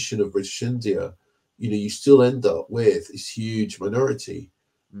partition of British India, you still end up with this huge minority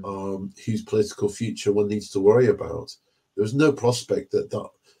whose political future one needs to worry about. There was no prospect that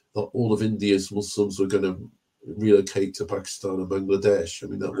all of India's Muslims were going to relocate to Pakistan and Bangladesh. I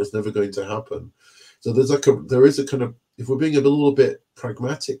mean, that was never going to happen. So there is a kind of, if we're being a little bit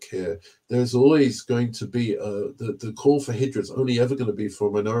pragmatic here, there's always going to be the call for hijra is only ever going to be for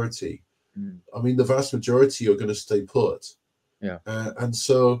a minority. I mean, the vast majority are going to stay put. Yeah. And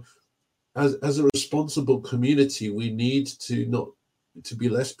so as a responsible community, we need to be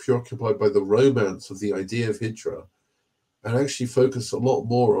less preoccupied by the romance of the idea of hijra and actually focus a lot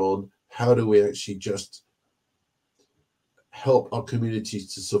more on how do we actually just help our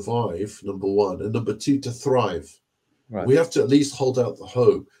communities to survive, number one, and number two, to thrive. Right. We have to at least hold out the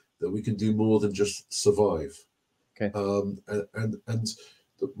hope that we can do more than just survive. Okay. And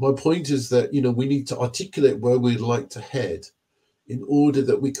my point is that, we need to articulate where we'd like to head in order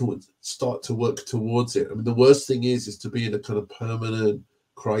that we can start to work towards it. I mean, the worst thing is to be in a kind of permanent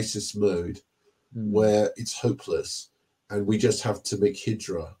crisis mode where it's hopeless and we just have to make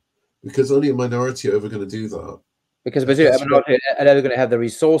hijra, because only a minority are ever going to do that. Because a minority are never going to have the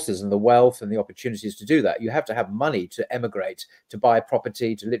resources and the wealth and the opportunities to do that. You have to have money to emigrate, to buy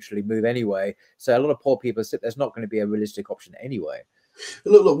property, to literally move anyway. So a lot of poor people there's not going to be a realistic option anyway.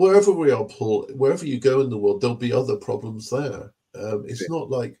 Look, wherever we are, Paul, wherever you go in the world, there'll be other problems there. It's not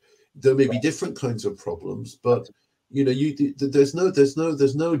like there may be different kinds of problems, but there's no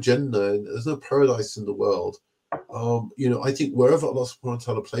Jannah, there's no paradise in the world. I think wherever Allah subhanahu wa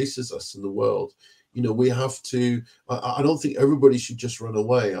ta'ala places us in the world, we have to. I don't think everybody should just run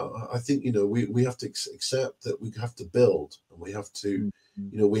away. I think we have to accept that we have to build, and we have to,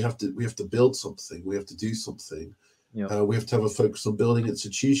 we have to build something. We have to do something. Yeah. We have to have a focus on building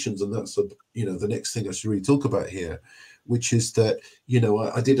institutions, and that's the next thing I should really talk about here, which is that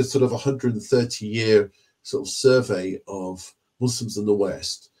I did a sort of 130-year sort of survey of Muslims in the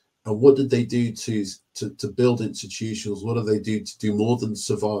West, And what did they do to build institutions? What did they do to do more than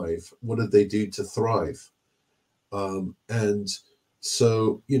survive? What did they do to thrive? And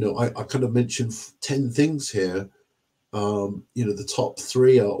so, I kind of mentioned 10 things here. The top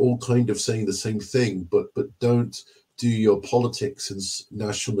 3 are all kind of saying the same thing, but don't do your politics in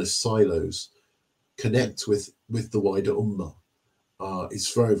nationalist silos. Connect with the wider Ummah.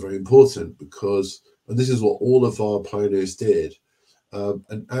 It's very, very important because, and this is what all of our pioneers did.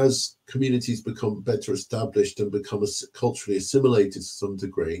 And as communities become better established and become culturally assimilated to some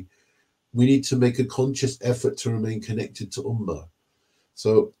degree, we need to make a conscious effort to remain connected to Ummah.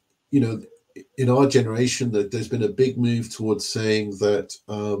 So, in our generation, that there's been a big move towards saying that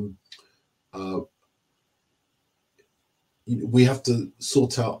we have to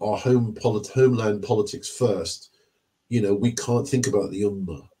sort out our homeland politics first. We can't think about the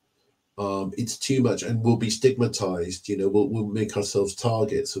Ummah. It's too much, and we'll be stigmatized. We'll make ourselves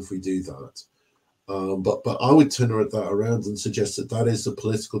targets if we do that. But I would turn that around and suggest that is the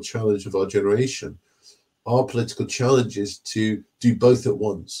political challenge of our generation. Our political challenge is to do both at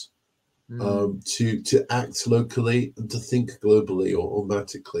once. To act locally and to think globally or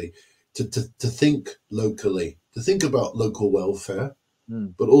ummatically, to think locally, to think about local welfare,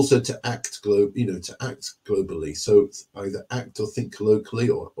 but also to act globally. So either act or think locally,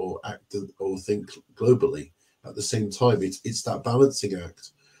 or act or think globally at the same time. It's that balancing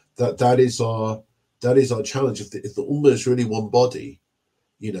act that is our challenge. If the Ummah is really one body,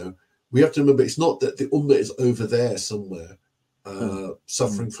 we have to remember it's not that the Ummah is over there somewhere.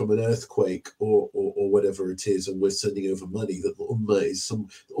 Suffering from an earthquake or whatever it is, and we're sending over money. That the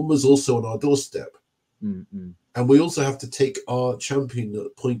Ummah is also on our doorstep, and we also have to take our champion.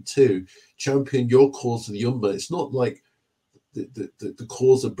 Point 2, champion your cause of the Ummah. It's not like the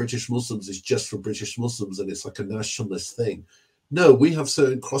cause of British Muslims is just for British Muslims and it's like a nationalist thing. No, we have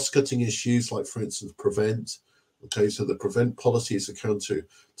certain cross-cutting issues, like for instance, Prevent. Okay, so the Prevent policy is a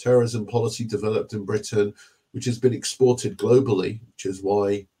counter-terrorism policy developed in Britain, which has been exported globally, which is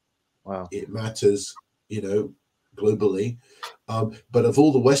why it matters, globally. But of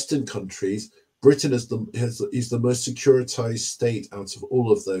all the Western countries, Britain is the most securitized state out of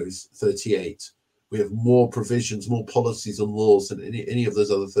all of those 38. We have more provisions, more policies and laws than any of those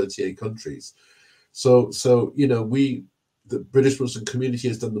other 38 countries. So the British Muslim community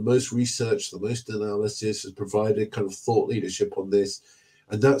has done the most research, the most analysis, has provided kind of thought leadership on this.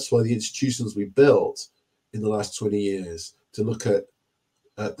 And that's why the institutions we built in the last 20 years to look at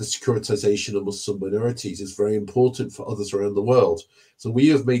the securitization of Muslim minorities is very important for others around the world. So we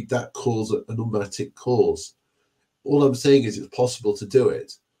have made that cause an ummatic cause. All I'm saying is it's possible to do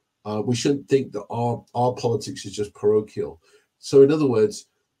it. We shouldn't think that our politics is just parochial. So in other words,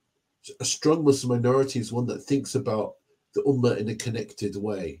 a strong Muslim minority is one that thinks about the Ummah in a connected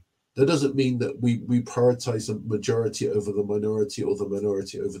way. That doesn't mean that we prioritize the majority over the minority or the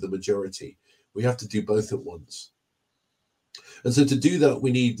minority over the majority. We have to do both at once. And so to do that,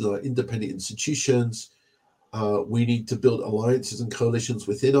 we need independent institutions. We need to build alliances and coalitions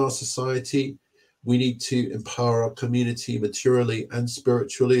within our society. We need to empower our community materially and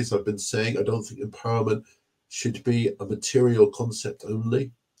spiritually. As I've been saying, I don't think empowerment should be a material concept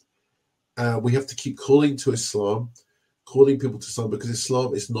only. We have to keep calling to Islam, calling people to Islam, because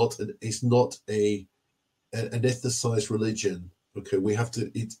Islam is not an ethnicized religion. Okay, we have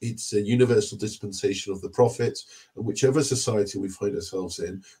to. It's a universal dispensation of the Prophet, and whichever society we find ourselves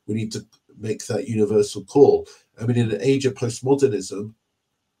in, we need to make that universal call. I mean, in an age of postmodernism,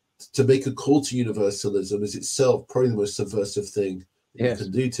 to make a call to universalism is itself probably the most subversive thing you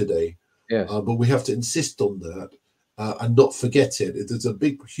can do today. Yes. But we have to insist on that and not forget it. There's a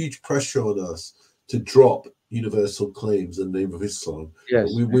huge pressure on us to drop universal claims in the name of Islam. Yes.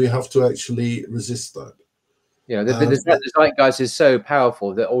 But we have to actually resist that. The zeitgeist is so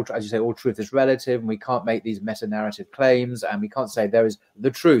powerful that, as you say, all truth is relative, and we can't make these meta-narrative claims, and we can't say there is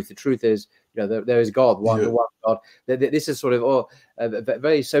the truth. The truth is, there is God, the one God. This is sort of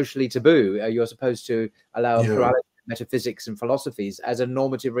very socially taboo. You're supposed to allow plurality, metaphysics, and philosophies as a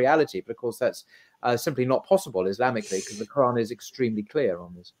normative reality, but of course that's simply not possible Islamically, because the Quran is extremely clear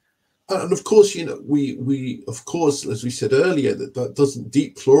on this. And of course, we of course, as we said earlier, that doesn't,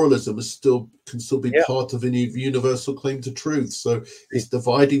 deep pluralism can still be part of any universal claim to truth. So it's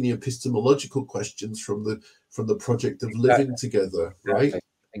dividing the epistemological questions from the project of living together, right?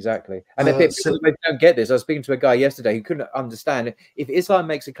 Exactly. And if people don't get this, I was speaking to a guy yesterday who couldn't understand, if Islam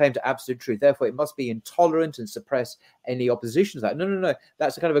makes a claim to absolute truth, therefore it must be intolerant and suppress any opposition to that. No.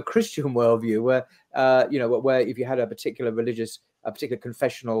 That's a kind of a Christian worldview where, where if you had a particular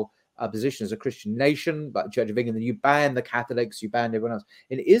confessional position as a Christian nation, but Church of England, then you ban the Catholics, you ban everyone else.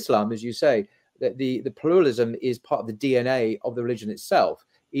 In Islam, as you say, the pluralism is part of the DNA of the religion itself,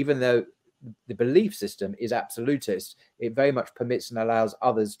 even though the belief system is absolutist. It very much permits and allows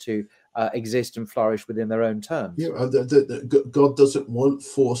others to exist and flourish within their own terms. Yeah, God doesn't want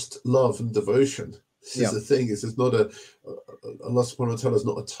forced love and devotion. This is the thing: is it's not Allah subhanahu wa ta'ala is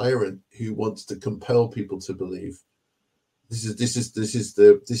not a tyrant who wants to compel people to believe. This is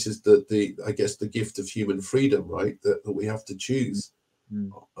the I guess the gift of human freedom, right? That we have to choose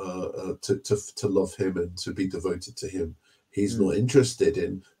to love Him and to be devoted to Him. He's not interested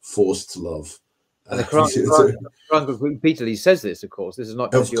in forced love. And the Quran repeatedly says this, of course. This is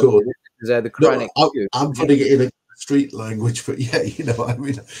not just your the Quranic. No, I'm putting it in a street language, but yeah, I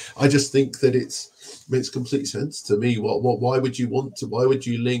mean, I just think that makes complete sense to me. Why would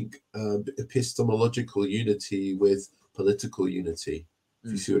you link epistemological unity with political unity?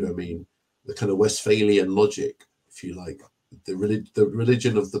 If you see what I mean, the kind of Westphalian logic, if you like. The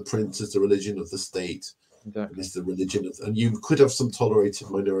religion of the prince is the religion of the state. Exactly. Is the religion of, and you could have some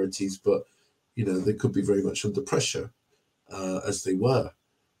tolerated minorities, but they could be very much under pressure, as they were.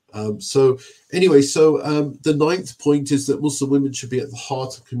 So the ninth point is that Muslim women should be at the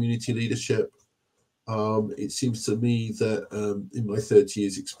heart of community leadership. It seems to me that in my 30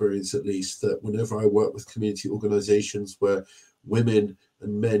 years experience, at least, that whenever I work with community organizations where women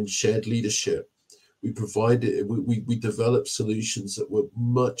and men shared leadership, we developed solutions that were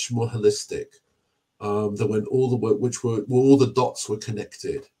much more holistic. That when all the work, all the dots were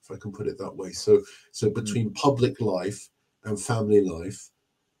connected, if I can put it that way. So between public life and family life,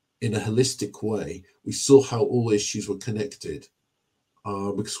 in a holistic way, we saw how all issues were connected.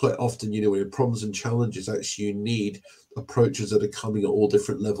 Because quite often, when you have problems and challenges, actually you need approaches that are coming at all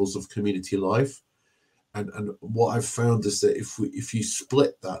different levels of community life. And what I've found is that if you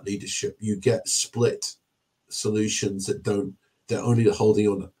split that leadership, you get split solutions they're only holding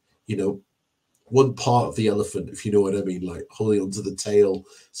on, one part of the elephant, if you know what I mean, like holding onto the tail,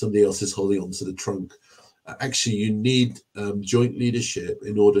 somebody else is holding onto the trunk. Actually, you need joint leadership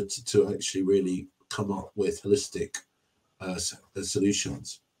in order to actually really come up with holistic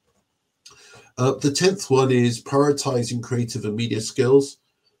solutions. The 10th one is prioritizing creative and media skills.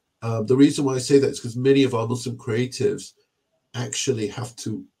 The reason why I say that is because many of our Muslim creatives actually have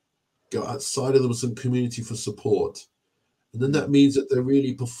to go outside of the Muslim community for support. And then that means that they're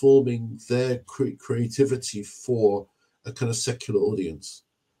really performing their creativity for a kind of secular audience.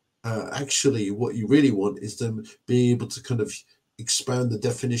 Actually, what you really want is them being able to kind of expand the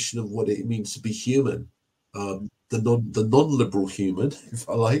definition of what it means to be human. The non-liberal human, if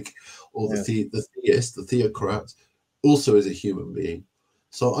I like, or the theist, the theocrat, also is a human being.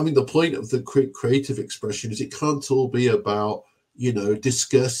 So, I mean, the point of the creative expression is it can't all be about,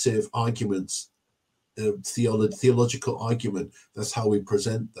 discursive arguments, theological argument. That's how we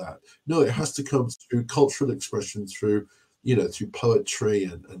present that. No, it has to come through cultural expression, through poetry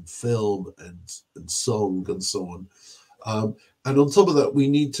and film and song and so on. And on top of that, we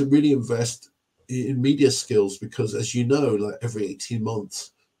need to really invest in media skills because, as you know, like every 18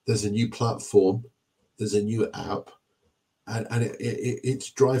 months, there's a new platform, there's a new app, and it's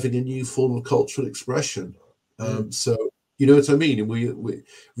driving a new form of cultural expression. So, you know what I mean? And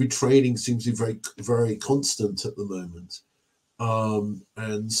retraining seems to be very, very constant at the moment.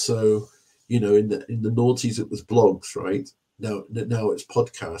 And so, in the noughties, it was blogs, right? Now it's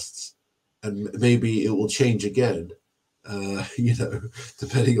podcasts, and maybe it will change again,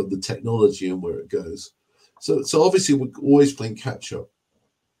 depending on the technology and where it goes. So obviously we're always playing catch up.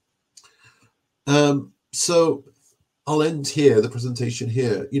 So I'll end here, the presentation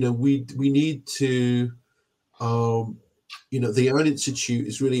here. We need to, the Iron Institute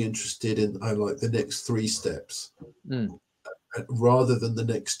is really interested in, the next 3 steps. Rather than the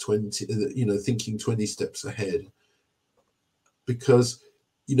next 20, thinking 20 steps ahead. Because,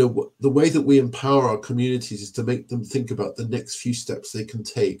 the way that we empower our communities is to make them think about the next few steps they can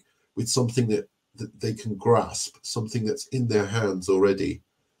take with something that they can grasp, something that's in their hands already.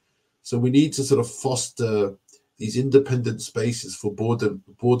 So we need to sort of foster these independent spaces for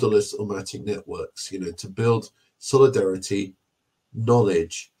borderless ummatic networks, to build solidarity,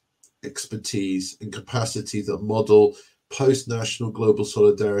 knowledge, expertise, and capacity that model post-national global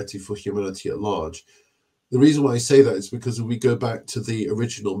solidarity for humanity at large. The reason why I say that is because if we go back to the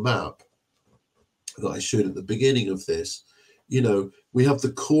original map that I showed at the beginning of this, we have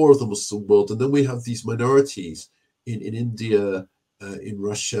the core of the Muslim world, and then we have these minorities in India, in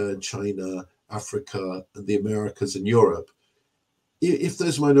Russia, China, Africa, and the Americas and Europe. If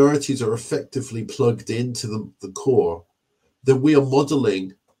those minorities are effectively plugged into the core, then we are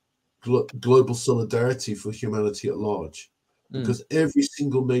modeling global solidarity for humanity at large, because every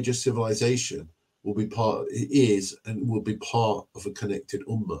single major civilization will be will be part of a connected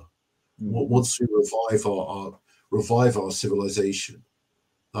ummah. Once we revive our civilization,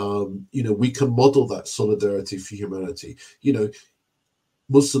 we can model that solidarity for humanity.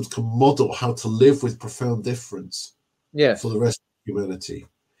 Muslims can model how to live with profound difference for the rest of humanity.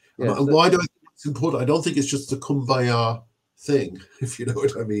 Yes, and why do I think it's important? I don't think it's just a kumbaya thing, if you know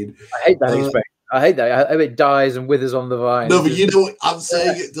what I mean. I hate that expression. I hate that. I hope it dies and withers on the vine. No, but you know what? I'm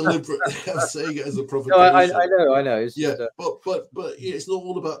saying it deliberately. I'm saying it as a provocation. No, I know. It's yeah, just but it's not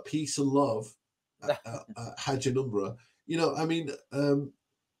all about peace and love. Hajj and Umrah. I mean,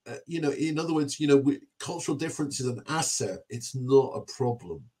 in other words, cultural difference is an asset. It's not a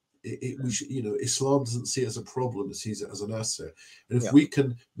problem. Islam doesn't see it as a problem. It sees it as an asset. And if we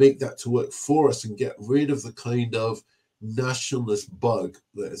can make that to work for us and get rid of the kind of nationalist bug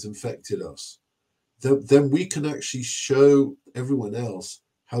that has infected us, then we can actually show everyone else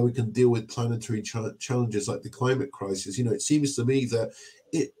how we can deal with planetary challenges like the climate crisis. It seems to me that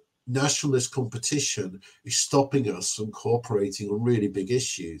nationalist competition is stopping us from cooperating on really big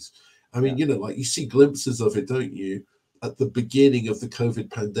issues. I mean, like you see glimpses of it, don't you, at the beginning of the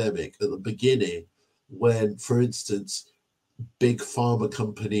COVID pandemic, at the beginning when, for instance, big pharma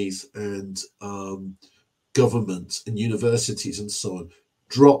companies and governments and universities and so on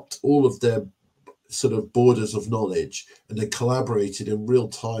dropped all of their sort of borders of knowledge, and they collaborated in real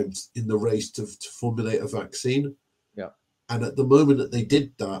time in the race to formulate a vaccine. And at the moment that they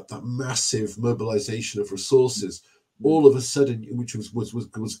did that massive mobilization of resources, all of a sudden, which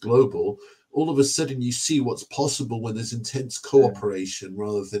was global, all of a sudden you see what's possible when there's intense cooperation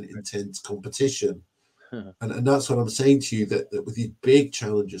rather than intense competition. And that's what I'm saying to you, that with these big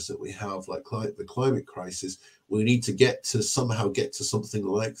challenges that we have, like the climate crisis, we need to somehow get to something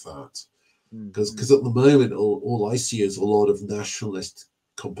like that. Because at the moment, all I see is a lot of nationalist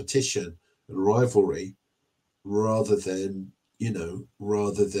competition and rivalry, rather than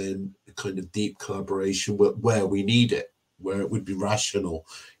a kind of deep collaboration where we need it, where it would be rational,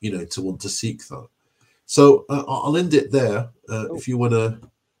 to want to seek that. So I'll end it there. If you want to,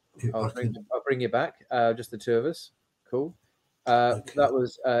 I'll bring you back. Just the two of us. Cool. Okay. That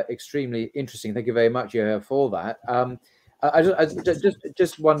was extremely interesting. Thank you very much, Yahya, for that.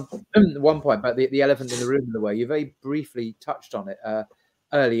 Just one point about the elephant in the room, in the way you very briefly touched on it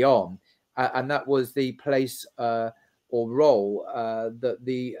early on, and that was the place or role that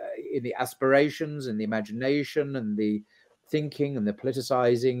in the aspirations and the imagination and the thinking and the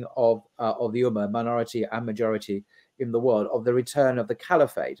politicizing of the Ummah, minority and majority in the world, of the return of the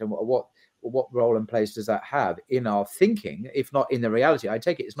caliphate, and what role and place does that have in our thinking, if not in the reality? I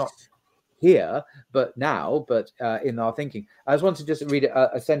take it's not here, but in our thinking. I just want to just read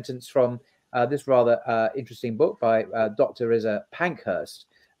a sentence from this rather interesting book by Dr. Reza Pankhurst,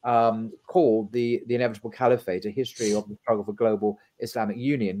 called the Inevitable Caliphate, A History of the Struggle for Global Islamic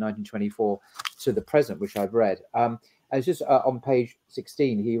Union, 1924 to the present, which I've read. And it's just on page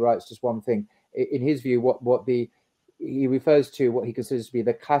 16, he writes just one thing. In his view, he refers to what he considers to be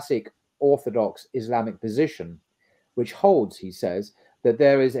the classic orthodox Islamic position, which holds, he says, that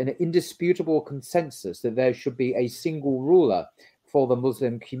there is an indisputable consensus that there should be a single ruler for the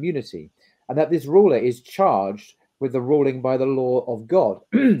Muslim community, and that this ruler is charged with the ruling by the law of God.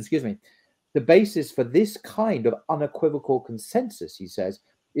 Excuse me. The basis for this kind of unequivocal consensus, he says,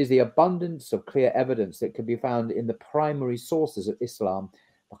 is the abundance of clear evidence that can be found in the primary sources of Islam,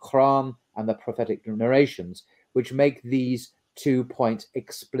 the Quran and the prophetic narrations, which make these 2 points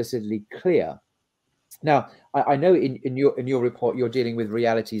explicitly clear. Now, I know in your report you're dealing with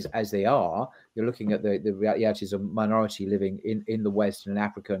realities as they are. You're looking at the realities of minority living in the West and in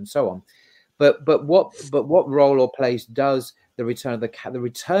Africa and so on. But what role or place does the return of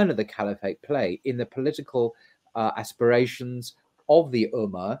the caliphate play in the political aspirations of the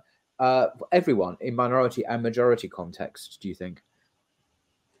Ummah, for everyone in minority and majority context, do you think?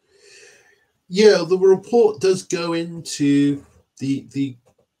 Yeah, the report does go into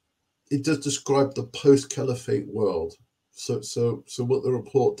it does describe the post-caliphate world. So what the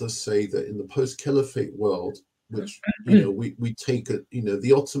report does say, that in the post-caliphate world, which we take it,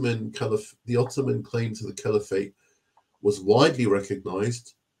 the Ottoman claim to the caliphate was widely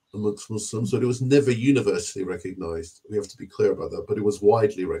recognized amongst Muslims, but it was never universally recognized. We have to be clear about that, but it was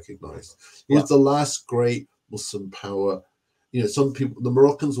widely recognized. It was the last great Muslim power. Some people, the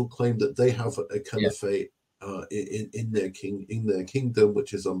Moroccans, will claim that they have a caliphate in their kingdom,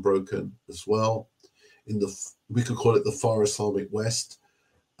 which is unbroken as well. We could call it the far Islamic West,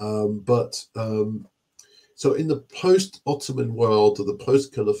 So in the post-Ottoman world or the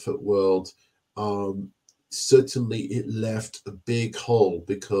post-Caliphate world, certainly it left a big hole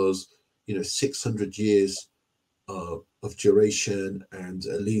because, 600 years of duration and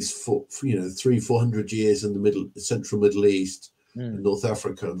at least 300-400 years in the central Middle East and North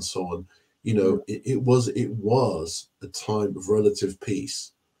Africa and so on. It was a time of relative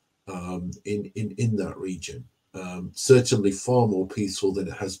peace in that region. Certainly far more peaceful than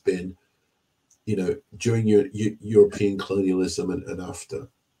it has been, during European colonialism and after.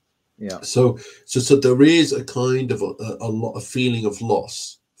 Yeah. So there is a kind of a feeling of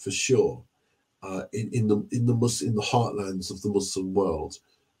loss for sure in the heartlands of the Muslim world,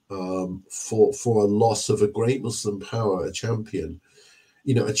 for a loss of a great Muslim power, a champion,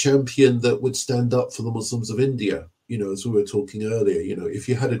 a champion that would stand up for the Muslims of India. As we were talking earlier, if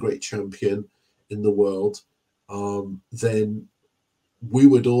you had a great champion in the world, then we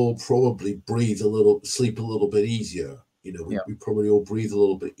would all probably sleep a little bit easier. We probably all breathe a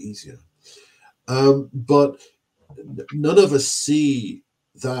little bit easier. But none of us see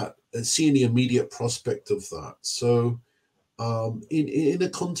any immediate prospect of that. So in a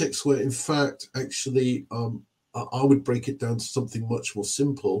context where, in fact, actually, I would break it down to something much more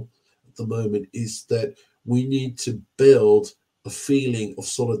simple at the moment, is that we need to build a feeling of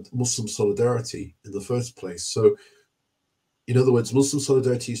Muslim solidarity in the first place. So, in other words, Muslim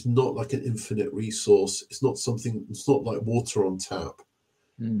solidarity is not like an infinite resource. It's not like water on tap.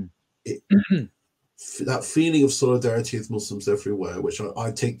 That feeling of solidarity with Muslims everywhere, which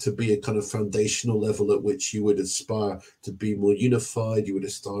I take to be a kind of foundational level at which you would aspire to be more unified, you would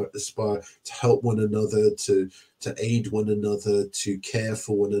aspire to help one another, to aid one another, to care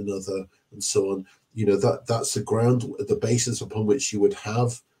for one another, and so on. That's the basis upon which you would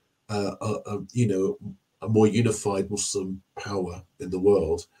have a more unified Muslim power in the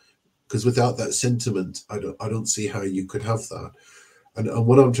world. Because without that sentiment, I don't see how you could have that. And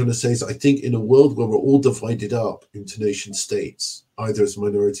what I'm trying to say is, I think in a world where we're all divided up into nation states, either as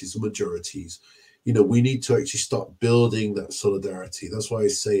minorities or majorities, we need to actually start building that solidarity. That's why I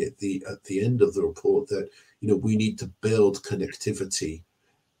say at the end of the report that we need to build connectivity,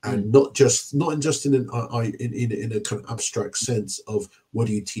 and not just in a kind of abstract sense of what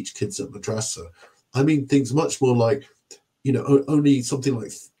do you teach kids at madrasa. I mean things much more like, only something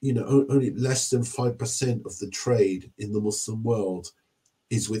like, only less than 5% of the trade in the Muslim world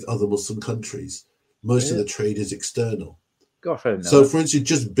is with other Muslim countries. Most of the trade is external. Gosh, I didn't know so that. For instance,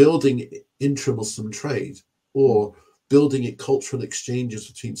 just building intra-Muslim trade, or building cultural exchanges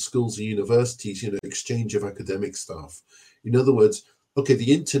between schools and universities, exchange of academic staff. In other words, okay,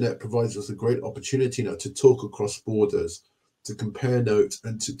 the internet provides us a great opportunity now to talk across borders, to compare notes,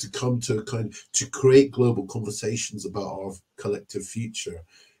 and to come to to create global conversations about our collective future.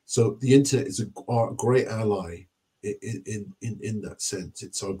 So the internet is a great ally in that sense.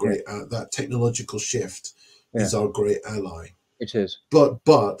 It's our great that technological shift is our great ally. It is,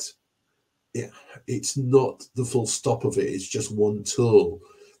 but it's not the full stop of it. It's just one tool.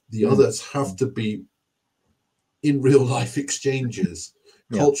 The others have to be in real life exchanges,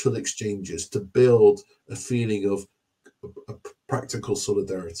 cultural exchanges, to build a feeling of a practical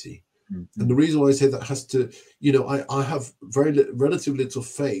solidarity. And the reason why I say that has to, I have relatively little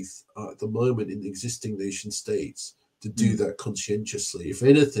faith at the moment in existing nation states to do that conscientiously. If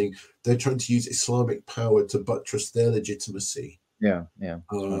anything, they're trying to use Islamic power to buttress their legitimacy.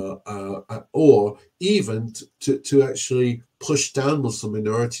 Or even to actually push down Muslim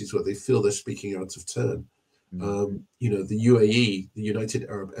minorities where they feel they're speaking out of turn. The UAE, the United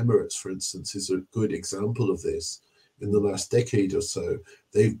Arab Emirates, for instance, is a good example of this. In the last decade or so,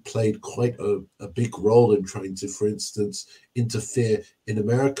 they've played quite a big role in trying to, for instance, interfere in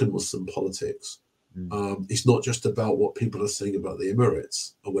American Muslim politics. It's not just about what people are saying about the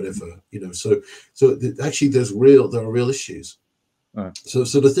Emirates or whatever, actually there are real issues. So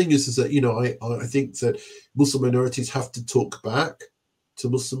the thing is that, I think that Muslim minorities have to talk back to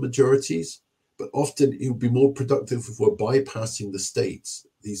Muslim majorities, but often it would be more productive if we're bypassing the states,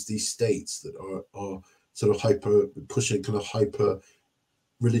 these states that are sort of pushing hyper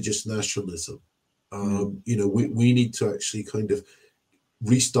religious nationalism. We need to actually kind of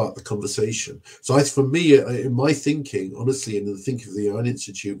restart the conversation. So for me, in my thinking, honestly, in the thinking of the Iron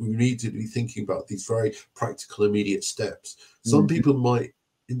Institute, we need to be thinking about these very practical, immediate steps. Some people might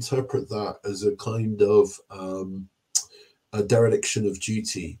interpret that as a kind of a dereliction of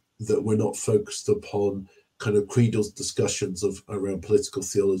duty, that we're not focused upon kind of creedal discussions around political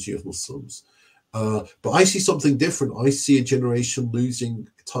theology of Muslims. But I see something different. I see a generation losing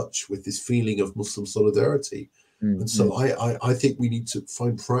touch with this feeling of Muslim solidarity. And so I think we need to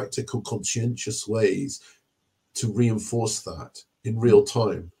find practical, conscientious ways to reinforce that in real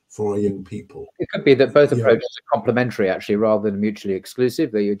time for our young people. It could be that both approaches are complementary, actually, rather than mutually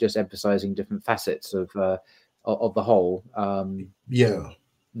exclusive. That you're just emphasizing different facets of the whole. No,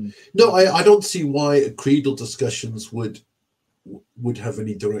 I don't see why creedal discussions would have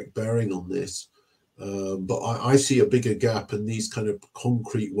any direct bearing on this. But I see a bigger gap in these kind of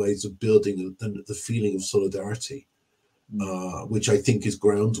concrete ways of building the feeling of solidarity, which I think is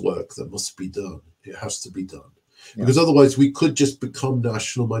groundwork that must be done. It has to be done. Because otherwise we could just become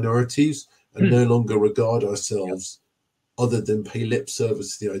national minorities and no longer regard ourselves other than pay lip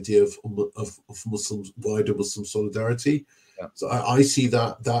service to the idea of Muslims, wider Muslim solidarity. So I see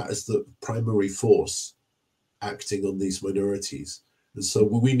that as the primary force acting on these minorities. And so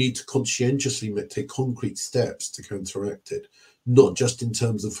we need to conscientiously take concrete steps to counteract it, not just in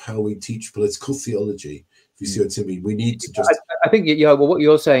terms of how we teach political theology. If you see what I mean, we need to just. I think well, what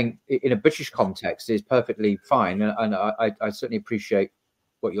you're saying in a British context is perfectly fine, and I certainly appreciate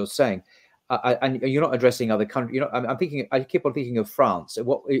what you're saying. And you're not addressing other countries. I'm thinking. I keep on thinking of France.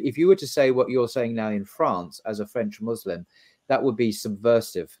 What if you were to say what you're saying now in France as a French Muslim? That would be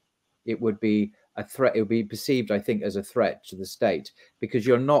subversive. It would be a threat. It would be perceived, I think, as a threat to the state, because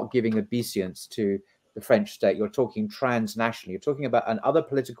you're not giving obeisance to the French state. You're talking transnationally. You're talking about another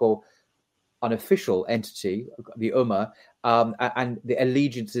political, unofficial entity, the Ummah, and the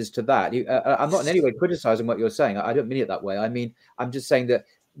allegiances to that. I'm not in any way criticizing what you're saying. I don't mean it that way. I mean, I'm just saying that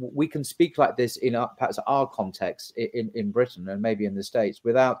we can speak like this in perhaps our context in Britain and maybe in the States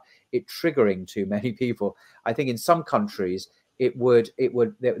without it triggering too many people. I think in some countries there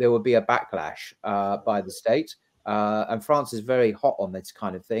would be a backlash by the state, and France is very hot on this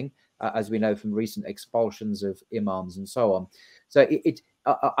kind of thing, as we know from recent expulsions of imams and so on. So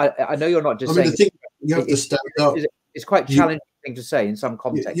I know you're not just saying. I think you have to stand up. It's quite challenging thing to say in some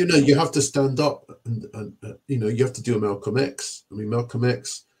contexts. You have to stand up, and you have to do a Malcolm X. I mean, Malcolm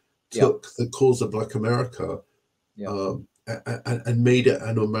X took the cause of Black America and made it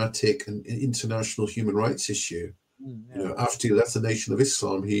an nomadic and international human rights issue. After he left the Nation of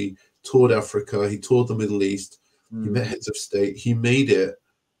Islam, he toured Africa, he toured the Middle East, he met heads of state, he made it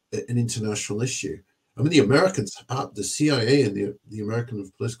an international issue. I mean, the Americans, the CIA and the American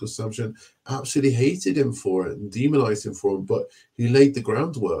political establishment absolutely hated him for it and demonized him for it, but he laid the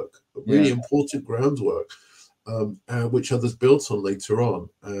groundwork, really important groundwork, which others built on later on.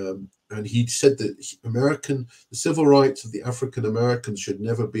 And he said that the civil rights of the African Americans should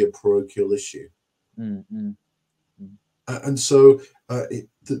never be a parochial issue. And so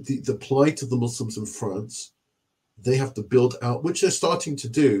the plight of the Muslims in France, they have to build out, which they're starting to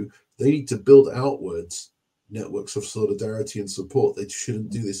do. They need to build outwards networks of solidarity and support. They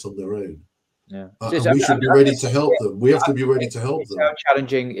shouldn't do this on their own. And we should be ready to help them. We have to be ready to help them. How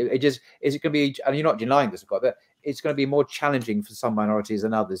challenging is it going to be? And you're not denying this, but it's going to be more challenging for some minorities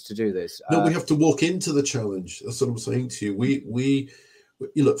than others to do this. No, we have to walk into the challenge. That's what I'm saying to you. We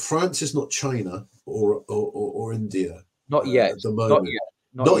look. France is not China or India. Not yet. At the moment.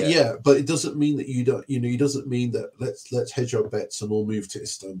 Not yet. But it doesn't mean that you don't. It doesn't mean that let's hedge our bets and all move to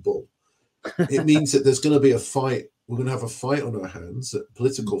Istanbul. It means that there's going to be a fight. We're going to have a fight on our hands, a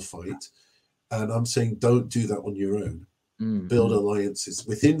political fight. And I'm saying, don't do that on your own. Build alliances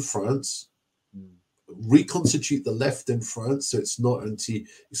within France. Reconstitute the left in France, so it's not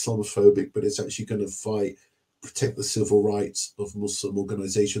anti-Islamophobic, but it's actually going to protect the civil rights of Muslim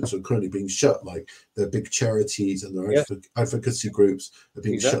organizations who are currently being shut, like their big charities and their advocacy groups are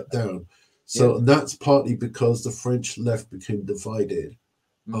being shut down. So and that's partly because the French left became divided.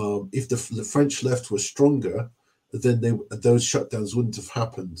 If the French left were stronger, then those shutdowns wouldn't have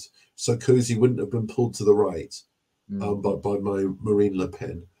happened. Sarkozy wouldn't have been pulled to the right by Marine Le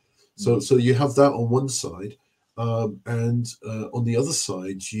Pen. So you have that on one side, and on the other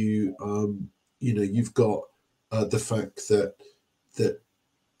side, you've got the fact that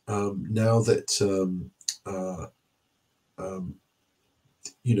now that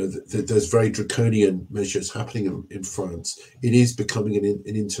there's very draconian measures happening in France, it is becoming an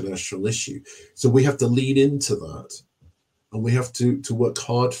international issue. So we have to lean into that, and we have to work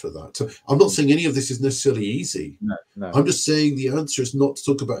hard for that. So I'm not saying any of this is necessarily easy. No. I'm just saying the answer is not to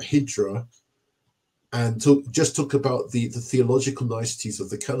talk about Hijra and just talk about the theological niceties of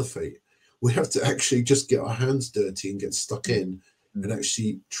the caliphate. We have to actually just get our hands dirty and get stuck in and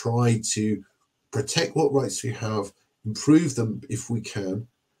actually try to protect what rights we have, improve them if we can,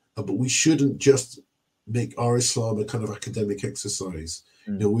 but we shouldn't just make our Islam a kind of academic exercise.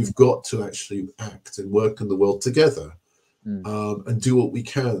 We've got to actually act and work in the world together and do what we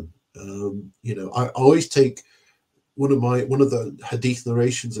can. I always take one of the hadith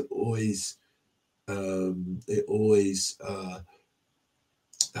narrations that always it always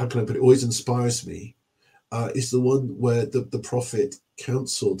how can I put it? Always inspires me. Is the one where the prophet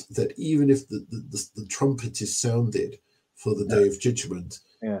counseled that even if the trumpet is sounded for the day of judgment,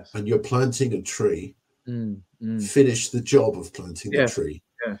 and you're planting a tree, finish the job of planting the tree.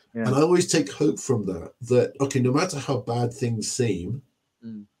 And I always take hope from that okay, no matter how bad things seem,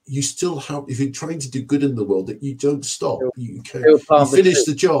 you still have, if you're trying to do good in the world, that you don't stop. You finish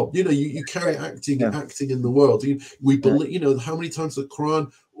the job. You carry acting in the world. We believe. How many times the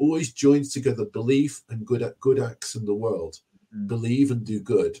Quran always joins together belief and good acts in the world. Believe and do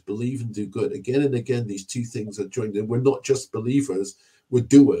good. Believe and do good. Again and again, these two things are joined. And we're not just believers; we're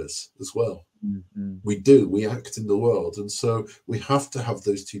doers as well. We act in the world, and so we have to have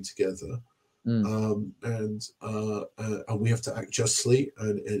those two together. And we have to act justly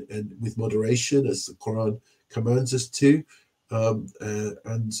and with moderation, as the Quran commands us to.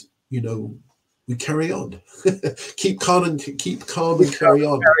 And we carry on. keep calm and carry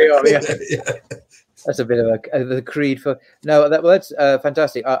on. That's a bit of a creed for no. That's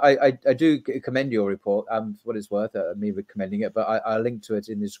fantastic. I do commend your report. For what it's worth, me recommending it, but I'll link to it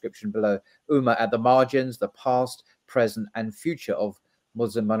in the description below. Ummah at the margins: the past, present, and future of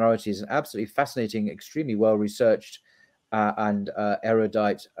Muslim minorities. An absolutely fascinating, extremely well researched and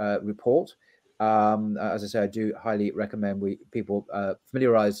erudite report. As I say, I do highly recommend people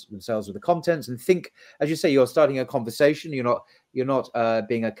familiarize themselves with the contents and think, as you say, you're starting a conversation. You're not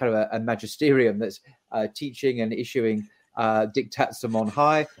being a kind of a magisterium that's teaching and issuing diktats from on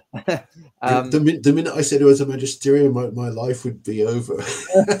high. The minute I said it was a magisterium, my life would be over.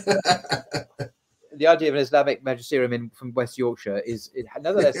 The idea of an Islamic magisterium from West Yorkshire is,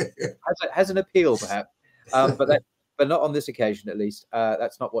 nonetheless, has an appeal, perhaps, but not on this occasion, at least.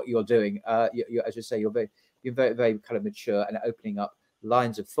 That's not what you're doing. You, as you say, you're very, very kind of mature and opening up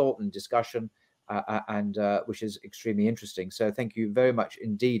lines of thought and discussion, and which is extremely interesting. So, thank you very much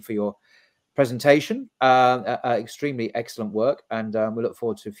indeed for your presentation. Extremely excellent work, and we look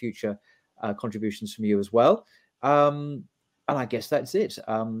forward to future contributions from you as well. And I guess that's it.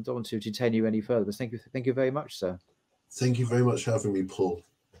 Don't want to detain you any further, but thank you very much, sir. Thank you very much for having me, Paul.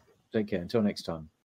 Take care. Until next time.